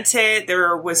had sent it.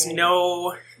 There was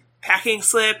no packing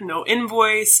slip, no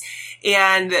invoice.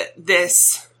 And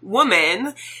this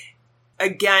woman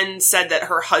again said that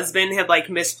her husband had like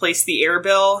misplaced the air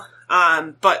bill.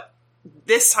 But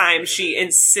this time she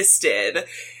insisted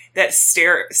that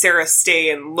Sarah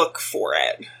stay and look for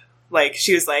it. Like,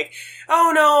 she was like,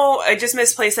 oh no, I just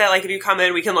misplaced that. Like, if you come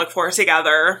in, we can look for it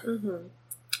together. Mm-hmm.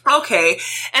 Okay.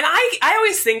 And I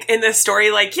always think in this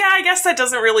story, like, yeah, I guess that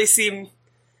doesn't really seem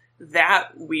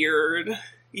that weird.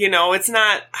 It's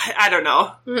not, I don't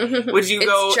know. Would you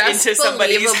go into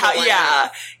somebody's house?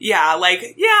 Yeah.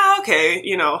 Like, yeah, okay.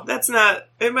 That's not,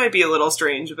 it might be a little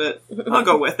strange, but I'll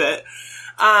go with it.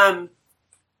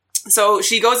 So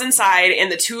she goes inside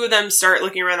and the two of them start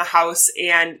looking around the house,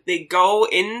 and they go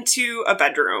into a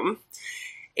bedroom.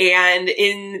 And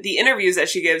in the interviews that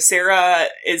she gives,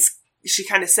 she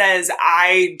kind of says,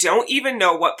 I don't even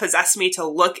know what possessed me to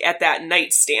look at that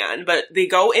nightstand, but they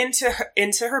go into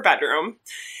her bedroom,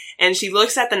 and she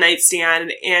looks at the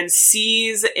nightstand and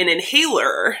sees an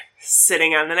inhaler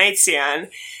sitting on the nightstand.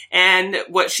 And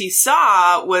what she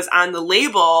saw was on the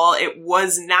label, it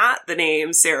was not the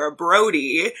name Sarah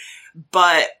Brody,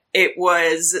 but it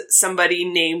was somebody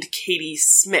named Katie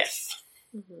Smith.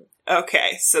 Mm-hmm.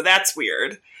 Okay, so that's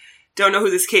weird. Don't know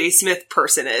who this Katie Smith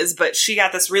person is, but she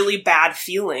got this really bad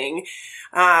feeling.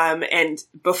 And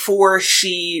before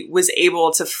she was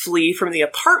able to flee from the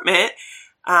apartment,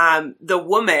 the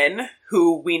woman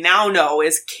who we now know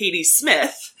is Katie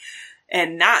Smith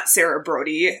and not Sarah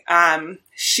Brody,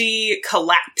 she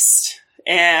collapsed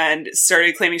and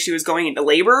started claiming she was going into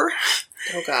labor.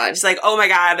 Oh, God. She's like, oh, my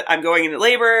God, I'm going into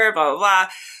labor, blah, blah, blah.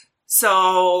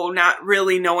 So not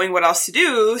really knowing what else to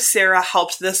do, Sarah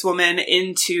helped this woman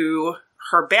into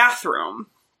her bathroom.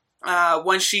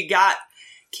 Once she got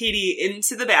Katie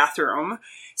into the bathroom,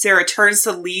 Sarah turns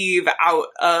to leave out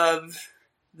of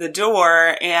the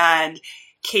door, and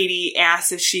Katie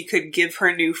asks if she could give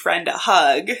her new friend a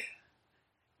hug,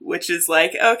 which is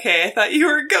like, okay, I thought you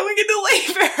were going into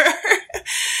labor.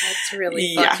 That's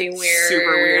really fucking weird.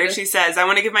 Super weird. She says, I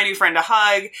want to give my new friend a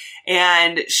hug,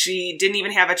 and she didn't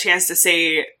even have a chance to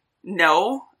say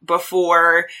no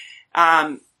before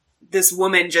this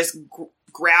woman just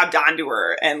grabbed onto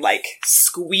her and, like,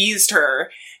 squeezed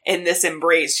her in this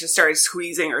embrace. Just started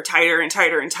squeezing her tighter and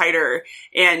tighter and tighter,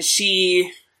 and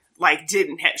she, like,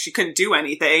 she couldn't do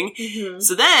anything. Mm-hmm.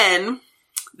 So then,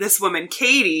 this woman,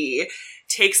 Katie,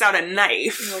 takes out a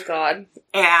knife. Oh, God.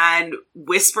 And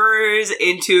whispers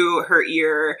into her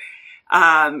ear,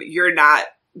 you're not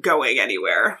going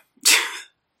anywhere.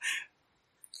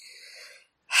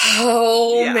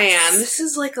 Oh, yes. Man. This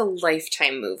is like a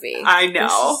Lifetime movie. I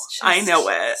know. I know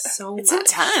it. It's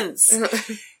intense.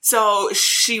 So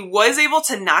she was able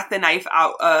to knock the knife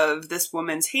out of this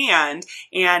woman's hand,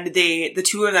 and the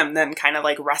two of them then kind of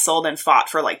like wrestled and fought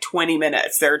for like 20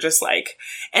 minutes. They're just like,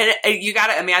 and you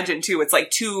gotta imagine too, it's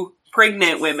like two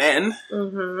pregnant women.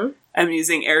 Mm-hmm. I'm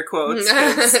using air quotes,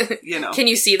 you know. Can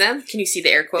you see them? Can you see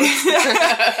the air quotes?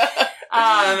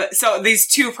 So these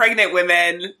two pregnant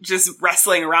women just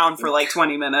wrestling around for like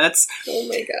 20 minutes. Oh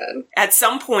my God. At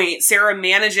some point, Sarah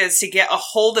manages to get a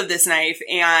hold of this knife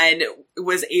and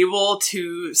was able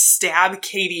to stab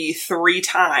Katie 3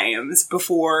 times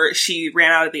before she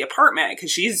ran out of the apartment,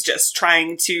 because she's just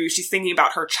she's thinking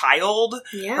about her child,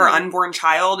 her unborn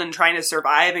child, and trying to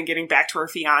survive and getting back to her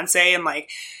fiance, and like,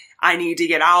 I need to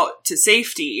get out to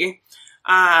safety.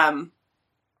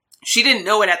 She didn't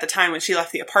know it at the time when she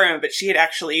left the apartment, but she had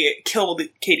actually killed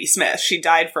Katie Smith. She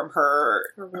died from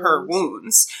her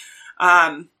wounds.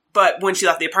 But when she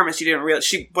left the apartment,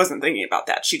 she wasn't thinking about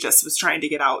that. She just was trying to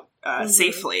get out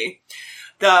safely.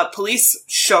 The police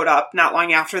showed up not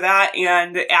long after that,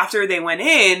 and after they went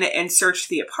in and searched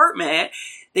the apartment,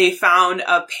 they found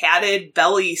a padded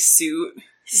belly suit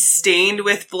stained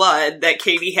with blood that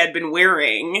Katie had been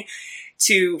wearing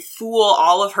to fool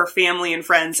all of her family and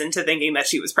friends into thinking that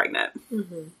she was pregnant.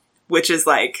 Mm-hmm. Which is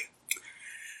like...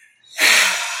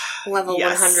 Level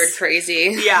 100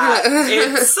 crazy. Yeah,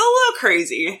 it's a little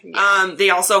crazy. Yeah. They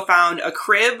also found a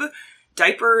crib,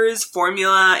 diapers,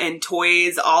 formula, and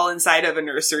toys all inside of a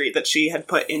nursery that she had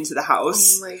put into the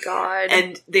house. Oh my God.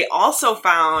 And they also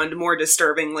found, more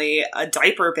disturbingly, a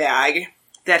diaper bag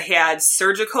that had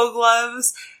surgical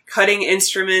gloves, cutting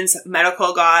instruments,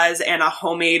 medical gauze, and a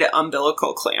homemade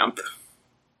umbilical clamp.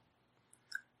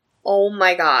 Oh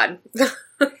my God.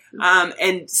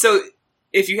 And so,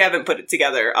 if you haven't put it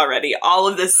together already, all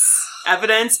of this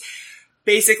evidence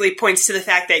basically points to the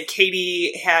fact that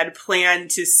Katie had planned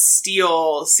to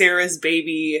steal Sarah's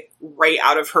baby right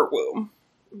out of her womb.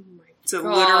 Oh my God.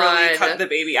 Literally cut the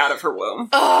baby out of her womb.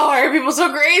 Oh, why are people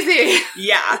so crazy?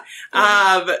 Yeah.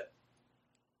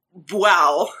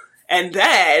 Well... And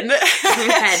then,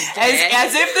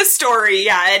 as if the story,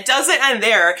 it doesn't end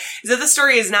there, as if the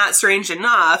story is not strange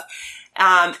enough,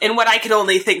 in what I can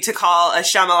only think to call a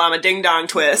Shyamalama Ding Dong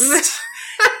twist,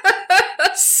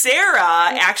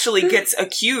 Sarah actually gets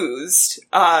accused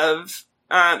of,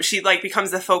 she like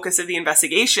becomes the focus of the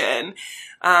investigation,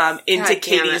 into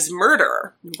Katie's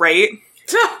murder, right?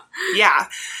 Yeah.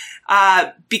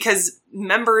 Because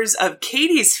members of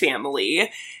Katie's family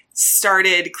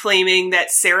started claiming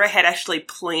that Sarah had actually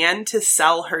planned to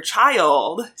sell her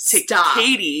child to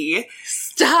Katie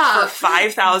for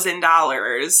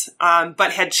 $5,000,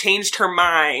 but had changed her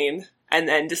mind and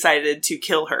then decided to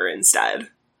kill her instead.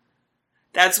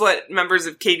 That's what members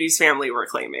of Katie's family were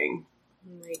claiming.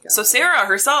 Oh my God. So Sarah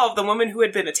herself, the woman who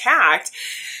had been attacked,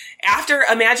 after,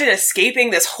 imagine escaping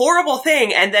this horrible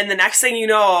thing, and then the next thing you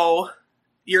know,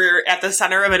 you're at the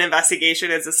center of an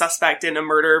investigation as a suspect in a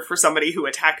murder for somebody who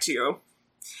attacked you.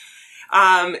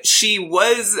 She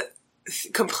was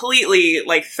completely,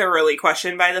 like, thoroughly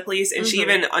questioned by the police, and she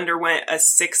even underwent a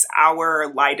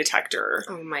 6-hour lie detector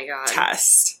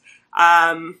test.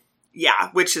 Yeah,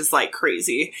 which is, like,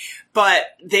 crazy.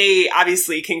 But they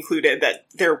obviously concluded that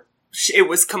it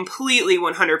was completely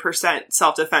 100%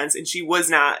 self-defense, and she was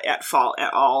not at fault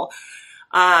at all.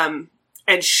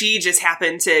 And she just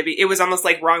happened to be, it was almost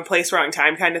like wrong place, wrong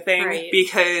time kind of thing. Right.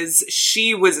 Because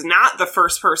she was not the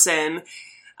first person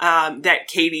that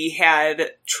Katie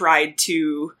had tried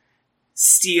to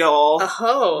steal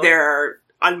their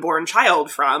unborn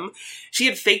child from. She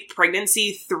had faked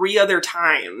pregnancy 3 other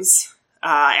times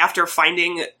after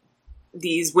finding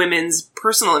these women's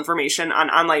personal information on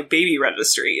online baby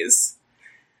registries.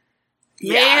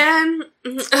 Man.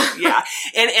 Yeah.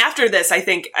 And after this, I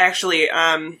think, actually,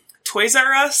 Toys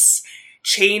R Us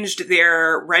changed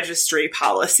their registry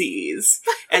policies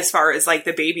as far as, like,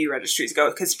 the baby registries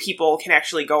go, because people can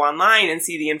actually go online and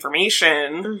see the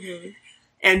information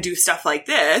and do stuff like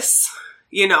this,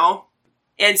 you know.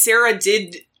 And Sarah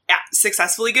did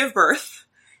successfully give birth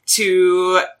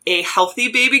to a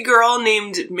healthy baby girl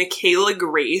named Michaela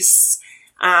Grace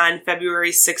on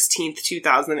February 16th,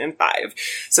 2005.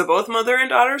 So both mother and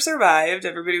daughter survived.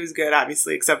 Everybody was good,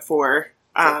 obviously, except for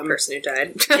the person who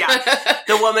died.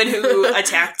 The woman who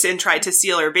attacked and tried to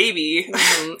steal her baby.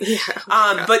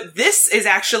 But this is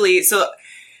actually, so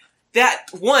that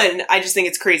one, I just think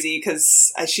it's crazy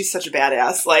because she's such a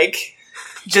badass, like,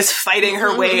 just fighting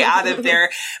her way out of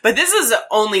there. But this is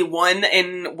only one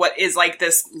in what is like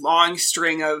this long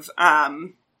string of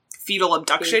fetal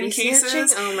abduction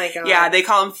cases. Oh my god. Yeah, they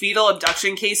call them fetal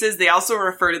abduction cases. They also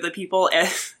refer to the people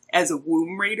as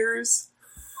womb raiders.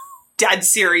 Dead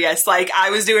serious. Like, I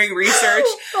was doing research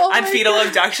on fetal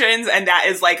abductions, and that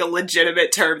is like a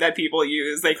legitimate term that people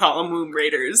use. They call them womb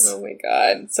raiders. Oh my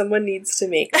god. Someone needs to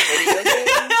make a video game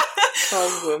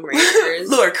called Womb Raiders.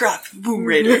 Laura Croft, womb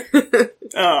raider.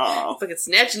 Oh. Fucking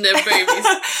snatching them babies.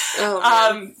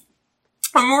 Oh, man.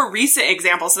 A more recent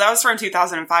example, so that was from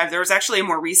 2005. There was actually a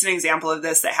more recent example of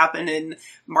this that happened in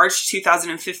March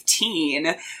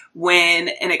 2015 when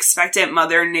an expectant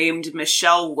mother named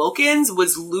Michelle Wilkins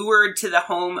was lured to the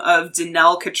home of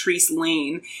Danelle Catrice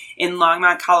Lane in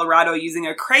Longmont, Colorado using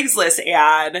a Craigslist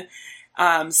ad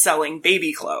selling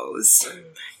baby clothes. Oh my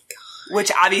God. Which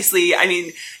obviously, I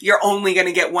mean, you're only going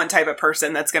to get one type of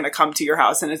person that's going to come to your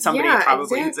house, and it's somebody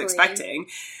probably who's expecting.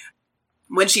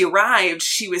 When she arrived,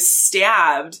 she was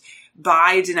stabbed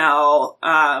by Danelle,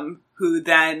 who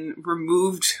then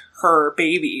removed her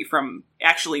baby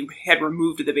had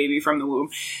removed the baby from the womb.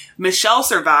 Michelle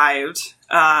survived,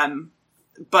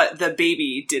 but the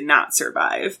baby did not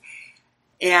survive.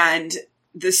 And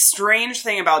the strange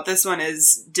thing about this one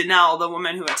is Danelle, the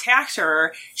woman who attacked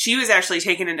her, she was actually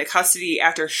taken into custody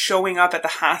after showing up at the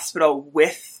hospital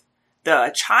with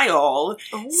the child,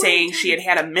 saying she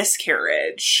had a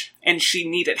miscarriage and she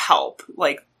needed help.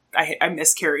 Like, I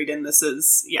miscarried and this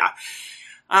is,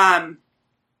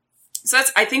 so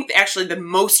that's, I think, actually the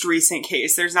most recent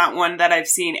case. There's not one that I've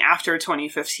seen after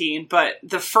 2015, but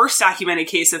the first documented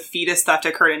case of fetus theft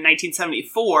occurred in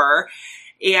 1974.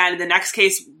 And the next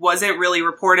case wasn't really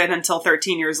reported until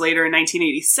 13 years later in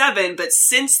 1987. But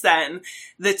since then,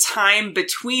 the time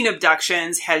between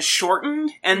abductions has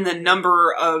shortened and the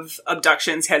number of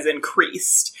abductions has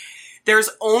increased. There's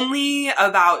only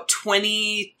about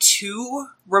 22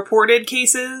 reported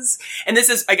cases. And this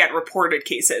is, again, reported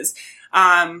cases.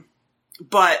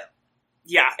 But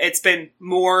yeah, it's been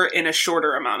more in a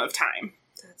shorter amount of time.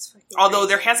 That's fucking Although crazy.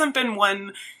 there hasn't been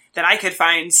one that I could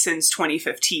find since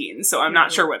 2015, so I'm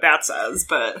not sure what that says,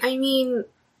 but... I mean,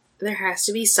 there has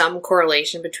to be some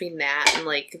correlation between that and,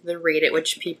 like, the rate at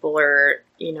which people are,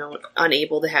 you know,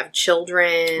 unable to have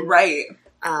children. Right.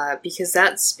 Because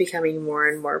that's becoming more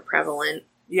and more prevalent.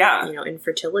 Yeah. You know,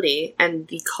 infertility. And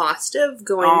the cost of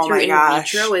going through in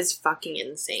vitro is fucking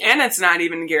insane. And it's not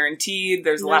even guaranteed.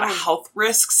 There's a lot of health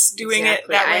risks doing it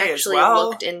that way I actually as well.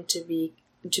 looked into being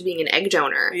an egg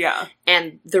donor. Yeah.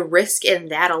 And the risk in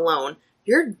that alone,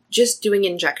 you're just doing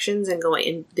injections and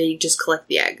they just collect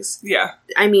the eggs. Yeah.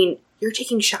 I mean, you're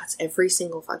taking shots every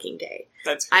single fucking day.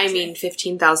 That's crazy. I mean,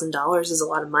 $15,000 is a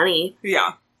lot of money.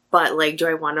 Yeah. But, like, do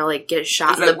I want to, like, get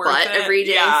shot in the butt every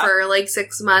day for, like,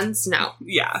 6 months? No.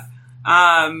 Yeah.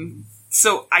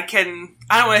 So I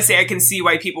don't want to say I can see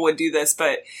why people would do this,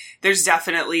 but there's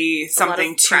definitely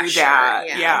something to pressure,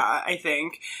 that. yeah, I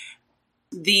think.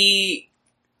 The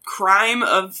crime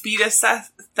of fetus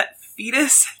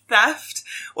theft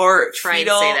or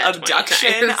fetal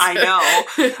abduction,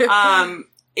 I know.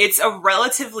 It's a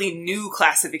relatively new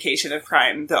classification of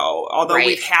crime, though. Although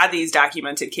we've had these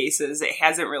documented cases, it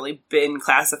hasn't really been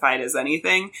classified as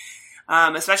anything,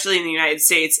 especially in the United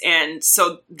States. And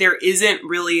so there isn't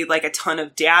really like a ton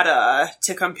of data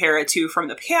to compare it to from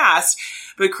the past.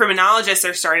 But criminologists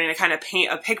are starting to kind of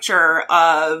paint a picture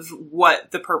of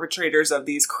what the perpetrators of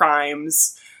these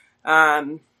crimes,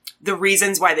 the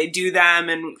reasons why they do them,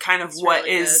 and kind of what's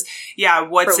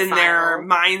in their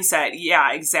mindset.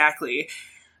 Yeah, exactly.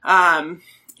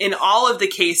 In all of the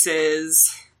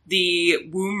cases, the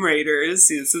womb raiders,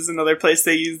 this is another place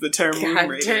they use the term womb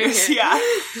raiders. Yeah.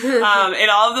 In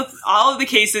all of the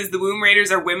cases, the womb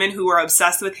raiders are women who are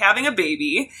obsessed with having a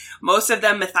baby. Most of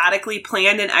them methodically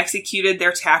planned and executed their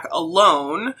attack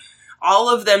alone.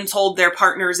 All of them told their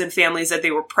partners and families that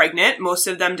they were pregnant. Most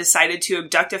of them decided to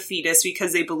abduct a fetus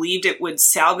because they believed it would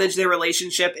salvage their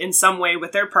relationship in some way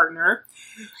with their partner.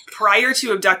 Prior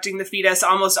to abducting the fetus,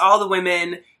 almost all the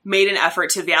women made an effort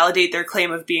to validate their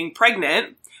claim of being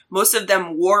pregnant. Most of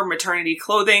them wore maternity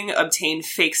clothing, obtained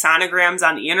fake sonograms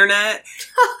on the internet.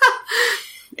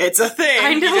 It's a thing.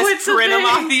 I know, you it's just print a them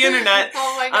thing. off the internet.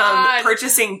 Oh my God.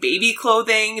 Purchasing baby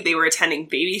clothing. They were attending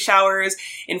baby showers,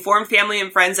 informed family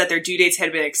and friends that their due dates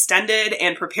had been extended,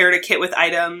 and prepared a kit with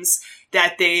items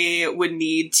that they would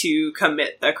need to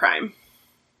commit the crime.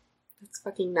 That's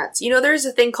fucking nuts. You know, there's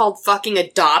a thing called fucking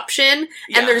adoption,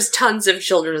 and there's tons of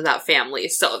children without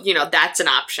families, so, you know, that's an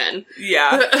option.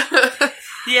 Yeah.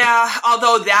 Yeah,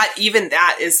 although that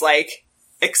is, like,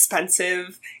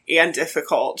 expensive and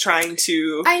difficult trying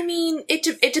to... I mean,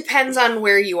 it depends on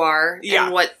where you are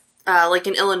and what, like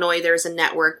in Illinois, there's a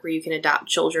network where you can adopt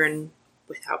children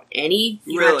without any,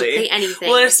 you don't have to pay anything.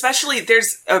 Well, especially,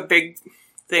 there's a big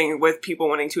thing with people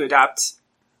wanting to adopt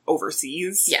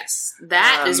overseas. Yes,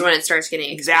 that is when it starts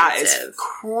getting expensive. That is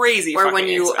crazy. Or when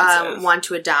you expensive. want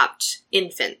to adopt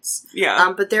infants.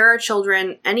 Yeah. But there are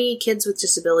children, any kids with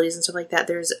disabilities and stuff like that.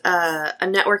 There's a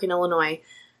network in Illinois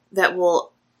that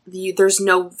will. There's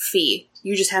no fee.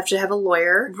 You just have to have a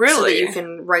lawyer. Really? So that you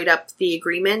can write up the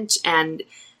agreement and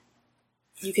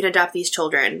you can adopt these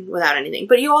children without anything.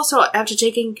 But you also have to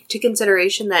take into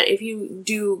consideration that if you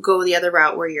do go the other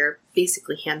route where you're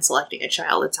basically hand selecting a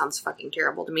child, it sounds fucking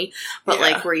terrible to me. But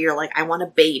like where you're like, I want a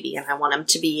baby and I want him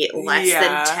to be less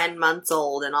than 10 months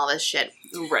old and all this shit.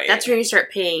 Right. That's when you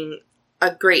start paying a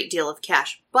great deal of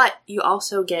cash. But you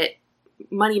also get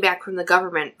money back from the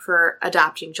government for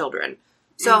adopting children.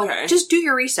 So just do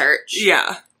your research.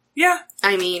 Yeah. Yeah.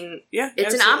 I mean,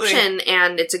 it's absolutely. an option,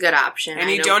 and it's a good option.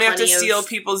 And you don't have to steal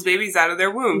people's babies out of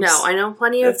their wombs. No, I know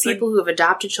plenty of people who have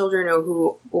adopted children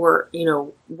or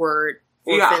were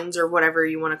orphans or whatever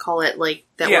you want to call it, like,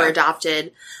 that were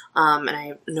adopted. And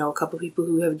I know a couple people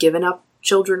who have given up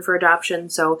children for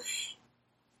adoption, so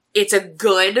it's a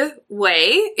good way.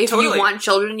 If you want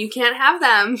children, you can't have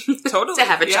them to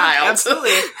have a child. Absolutely.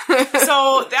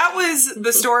 So that was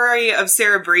the story of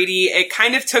Sarah Brady. It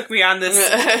kind of took me on this,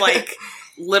 like,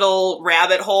 little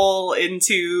rabbit hole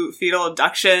into fetal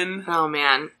abduction. Oh,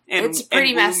 man. It's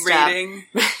pretty and messed up.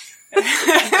 The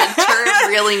term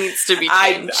really needs to be changed.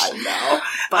 I know.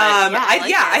 But,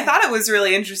 I thought it was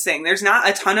really interesting. There's not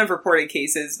a ton of reported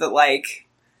cases, but, like...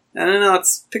 I don't know,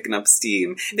 it's picking up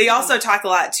steam. They also talk a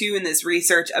lot, too, in this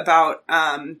research about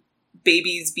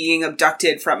babies being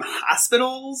abducted from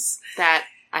hospitals. That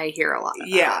I hear a lot about.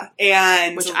 Yeah,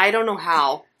 and... Which I don't know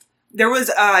how. There was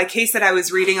a case that I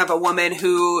was reading of a woman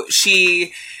who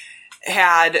she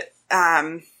had...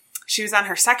 she was on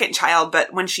her second child,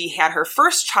 but when she had her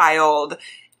first child...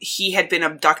 he had been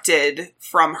abducted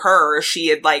from her.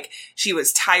 She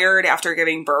was tired after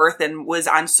giving birth and was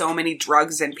on so many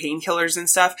drugs and painkillers and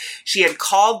stuff. She had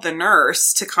called the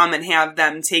nurse to come and have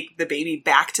them take the baby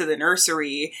back to the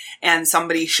nursery, and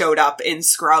somebody showed up in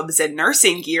scrubs and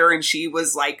nursing gear, and she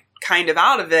was like kind of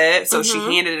out of it. So she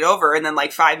handed it over, and then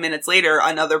like 5 minutes later,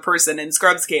 another person in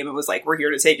scrubs came and was like, "We're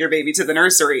here to take your baby to the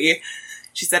nursery."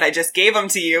 She said, "I just gave him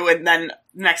to you," and then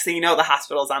next thing you know, the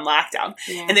hospital's on lockdown.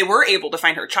 Yeah. And they were able to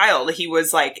find her child. He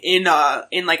was like in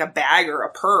like a bag or a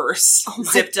purse,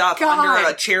 zipped up under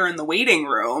a chair in the waiting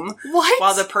room. What?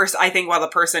 While the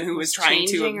person who was trying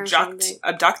to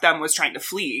abduct them was trying to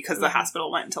flee because the hospital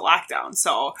went into lockdown.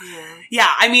 So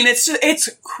yeah, I mean, it's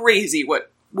crazy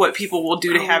what people will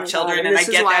do to have children, and I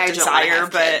get that desire,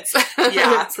 but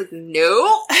yeah, it's like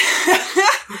no,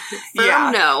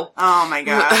 no. Oh my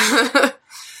gosh.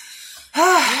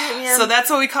 So that's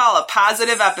what we call a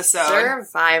positive episode.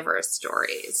 Survivor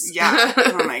stories. Yeah.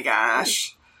 Oh my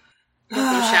gosh.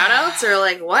 Shout outs or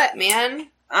like what, man?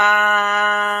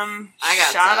 I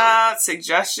got shout out,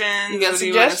 suggestions. You got what suggestions? Do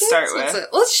you want to start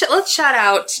with? Let's shout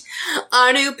out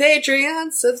our new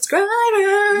Patreon subscriber.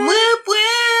 Whoop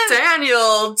whoop.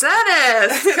 Daniel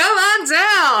Dennis. Come on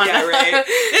down. Yeah, right.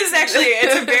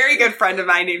 It's a very good friend of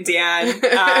mine named Dan,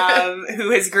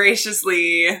 who has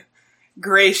graciously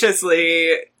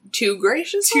too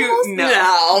gracious?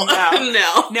 No,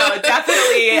 it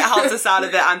definitely helped us out a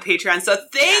bit on Patreon. So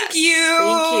thank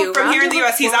you from here in the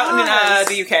US. He's out in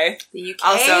the UK. The UK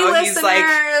also, listeners. He's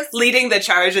like leading the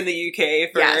charge in the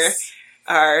UK for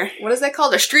our... What is that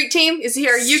called? A street team? Is he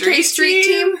our UK street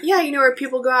team? Yeah, you know where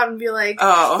people go out and be like,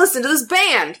 listen to this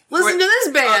band. Listen to this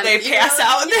band. Oh, they pass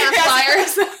out.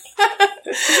 Flyers.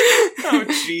 Oh,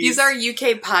 jeez. He's our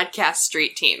UK podcast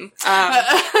street team.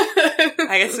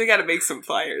 I guess we gotta make some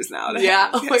flyers now.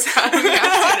 Yeah. Oh my god. We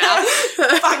have to now.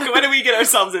 Fuck, what do we get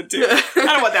ourselves into? I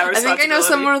don't want that responsibility. I think I know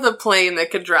someone with a plane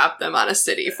that could drop them on a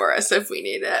city for us if we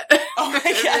need it. Oh my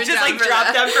god, just like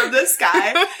drop them from the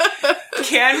sky.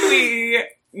 Can we...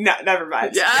 No, never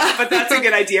mind. Yeah. But that's a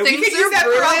good idea. We can use that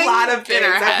for a lot of things.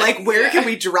 I'm like, where can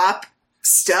we drop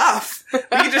stuff? We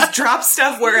can just drop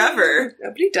stuff wherever.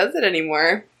 Nobody does it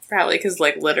anymore. Probably because,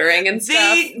 like, littering and stuff.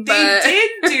 They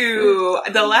did do...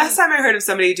 The last time I heard of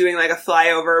somebody doing, like, a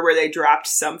flyover where they dropped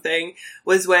something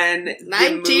was when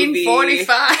 1945.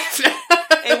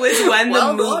 It was when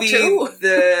the movie...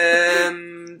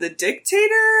 The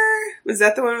Dictator? Was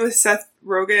that the one with Seth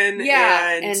Rogen?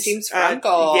 Yeah, and James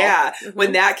Franco. Yeah,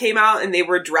 when that came out and they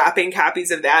were dropping copies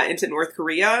of that into North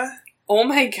Korea. Oh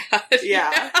my god.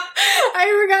 Yeah.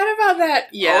 I forgot about that.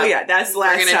 Yeah. Oh yeah, that's the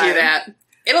last time. We're gonna do that.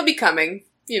 It'll be coming,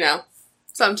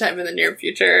 sometime in the near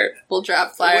future. We'll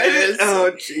drop flyers.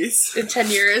 Oh jeez. In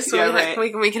 10 years, Yeah,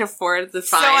 we can afford the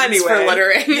fines for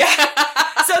littering. Yeah.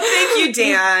 So thank you,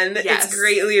 Dan. Yes. It's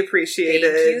greatly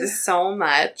appreciated. Thank you so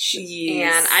much.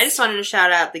 Yes. And I just wanted to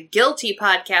shout out the Guilty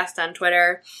Podcast on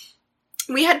Twitter.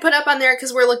 We had put up on there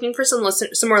because we're looking for some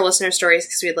more listener stories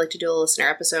because we'd like to do a listener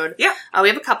episode. Yeah. We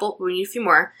have a couple. We need a few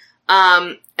more.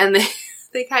 And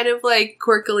they kind of like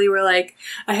quirkily were like,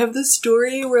 I have this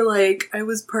story where like I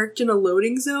was parked in a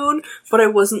loading zone, but I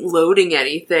wasn't loading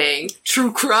anything.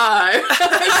 True crime.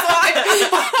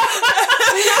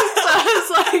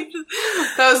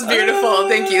 That was beautiful.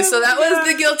 Thank you. So that was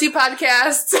the Guilty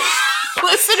Podcast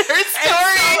listener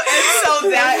story. And so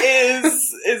that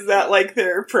is that like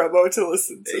their promo to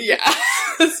listen to? Yeah.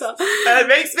 So, that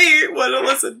makes me want to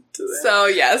listen to that. So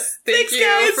yes, thanks you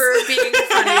guys. for being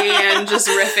funny and just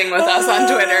riffing with us on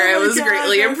Twitter. It was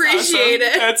greatly appreciated.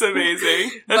 Awesome. That's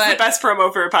amazing. That's the best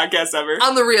promo for a podcast ever.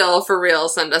 On the real, for real,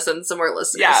 send us in some more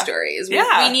listener stories.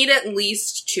 We need at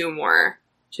least 2 more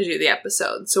to do the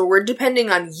episode. So we're depending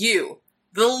on you,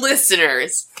 the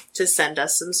listeners, to send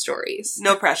us some stories.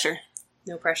 No pressure.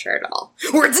 No pressure at all.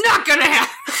 Or it's not gonna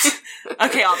happen!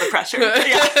 Okay, all the pressure.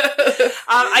 Yeah.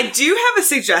 I do have a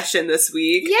suggestion this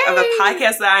week of a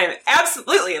podcast that I am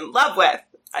absolutely in love with.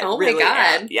 I really my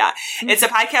god. am. Yeah. It's a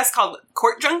podcast called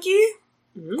Court Junkie.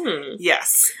 Mm.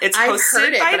 Yes. It's I've hosted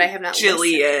heard it, by but I have not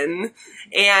Jillian. listened.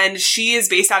 And she is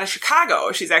based out of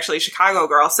Chicago. She's actually a Chicago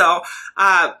girl. So,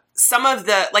 some of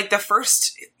the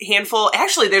first handful,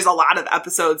 actually there's a lot of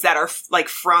episodes that are like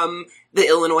from the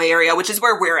Illinois area, which is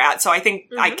where we're at. So I think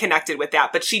I connected with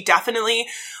that. But she definitely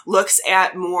looks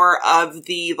at more of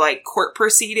the like court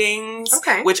proceedings,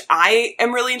 which I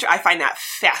am really I find that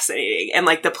fascinating. And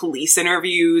like the police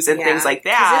interviews and things like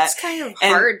that. It's kind of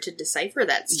hard to decipher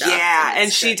that stuff. Yeah. And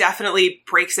she definitely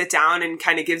breaks it down and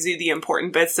kind of gives you the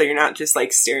important bits. So you're not just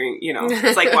like staring,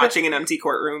 it's like watching an empty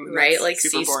courtroom. Right. Like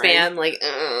C-SPAN, like,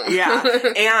 Yeah.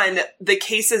 And the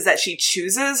cases that she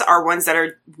chooses are ones that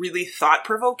are really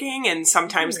thought-provoking and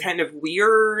sometimes kind of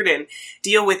weird and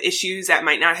deal with issues that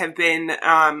might not have been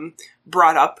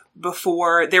brought up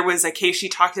before. There was a case she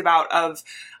talked about of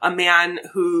a man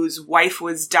whose wife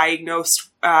was diagnosed,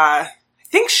 I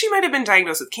think she might have been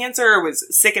diagnosed with cancer or was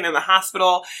sick and in the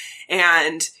hospital,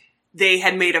 and they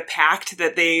had made a pact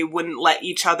that they wouldn't let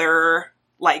each other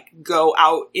like go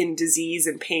out in disease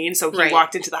and pain. So he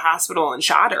walked into the hospital and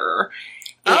shot her.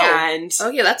 And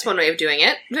yeah, that's one way of doing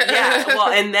it. Yeah. Well,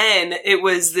 and then it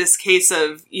was this case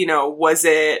of, was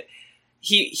it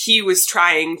he was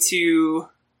trying to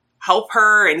help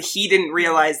her and he didn't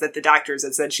realize that the doctors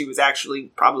had said she was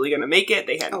actually probably going to make it.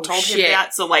 They hadn't told him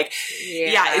that. So like,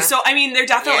 So, I mean, they're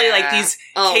definitely like these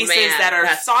cases that are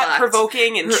thought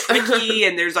provoking and tricky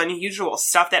and there's unusual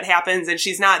stuff that happens and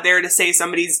she's not there to say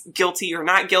somebody's guilty or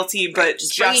not guilty, but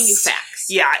just bringing you facts.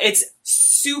 Yeah. It's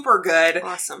super good.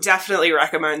 Awesome. Definitely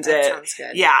recommend that it. Sounds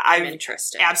good. Yeah. I'm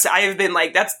interested. I have been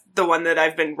like, that's the one that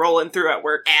I've been rolling through at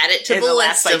work. Add it to in the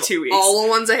last list like 2 weeks. all the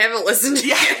ones I haven't listened to.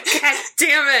 Yeah. God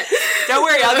damn it. Don't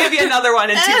worry, I'll give you another one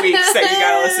in 2 weeks that you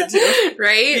gotta listen to.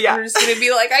 Right? Yeah. I'm just gonna be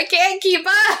like, I can't keep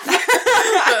up.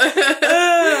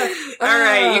 All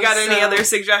right, you got any other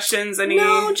suggestions?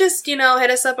 No, just, hit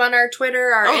us up on our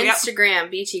Twitter, our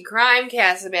Instagram, BT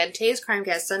Crimecast, the Bad Taste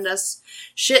Crimecast. Send us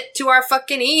shit to our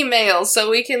fucking email so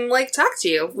we can, talk to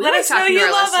you. We Let us know you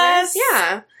love us.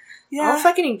 Yeah. I'll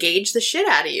fucking engage the shit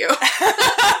out of you.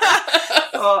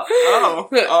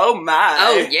 Oh my.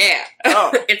 Oh, yeah.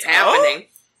 Oh. It's happening.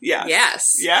 Yeah.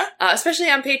 Yes. Yeah? Especially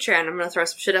on Patreon. I'm going to throw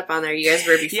some shit up on there. You guys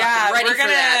better be fucking ready for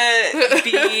that. We're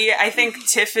going to I think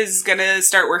Tiff is going to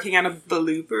start working on a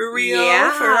blooper reel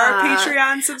for our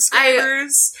Patreon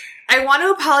subscribers. I want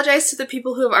to apologize to the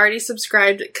people who have already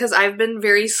subscribed because I've been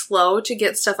very slow to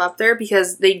get stuff up there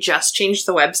because they just changed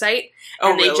the website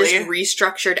and they just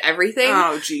restructured everything.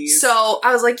 Oh, jeez. So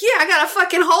I was like, yeah, I got to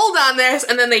fucking hold on this.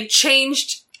 And then they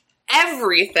changed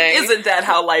everything. Isn't that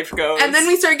how life goes? And then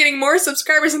we started getting more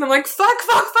subscribers and I'm like, fuck,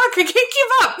 I can't keep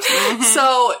up. Mm-hmm.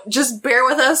 So just bear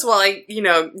with us while I,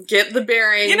 get the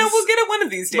bearings. We'll get it one of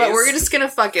these days. But we're just gonna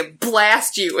fucking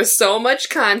blast you with so much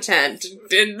content.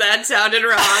 That sounded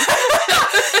wrong.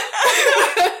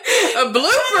 A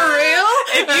blooper reel?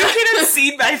 If you could have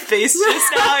seen my face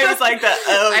just now, it was like the,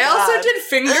 I also did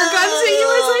finger guns at you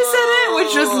as I said it,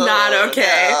 which was not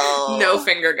okay. No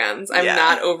finger guns. I'm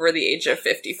not over the age of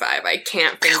 55. I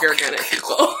can't finger gun at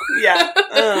people. Yeah.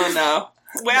 Oh, no.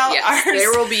 Well, yes, there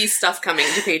will be stuff coming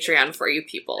to Patreon for you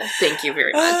people. Thank you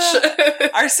very much.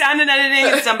 Our sound and editing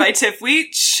is done by Tiff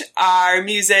Weech. Our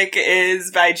music is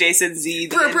by Jason Z.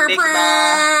 The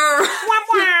Enigma.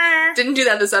 Didn't do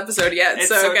that this episode yet,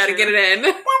 so gotta get it in.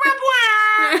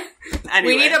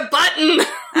 Anyway. We need a button.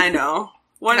 I know.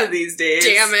 One of these days.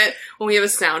 Damn it. When we have a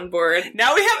soundboard.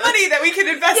 Now we have money that we can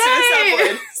invest in a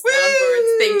soundboard.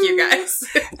 Soundboards. Thank you, guys.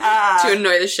 To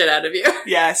annoy the shit out of you.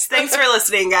 Yes. Thanks for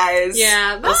listening, guys.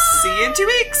 Yeah. We'll see you in 2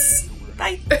 weeks.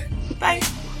 Bye. Bye.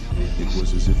 It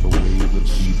was as if a wave of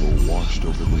evil washed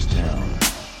over this town.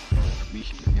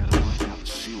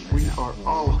 We are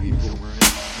all evil in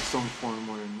some form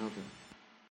or another.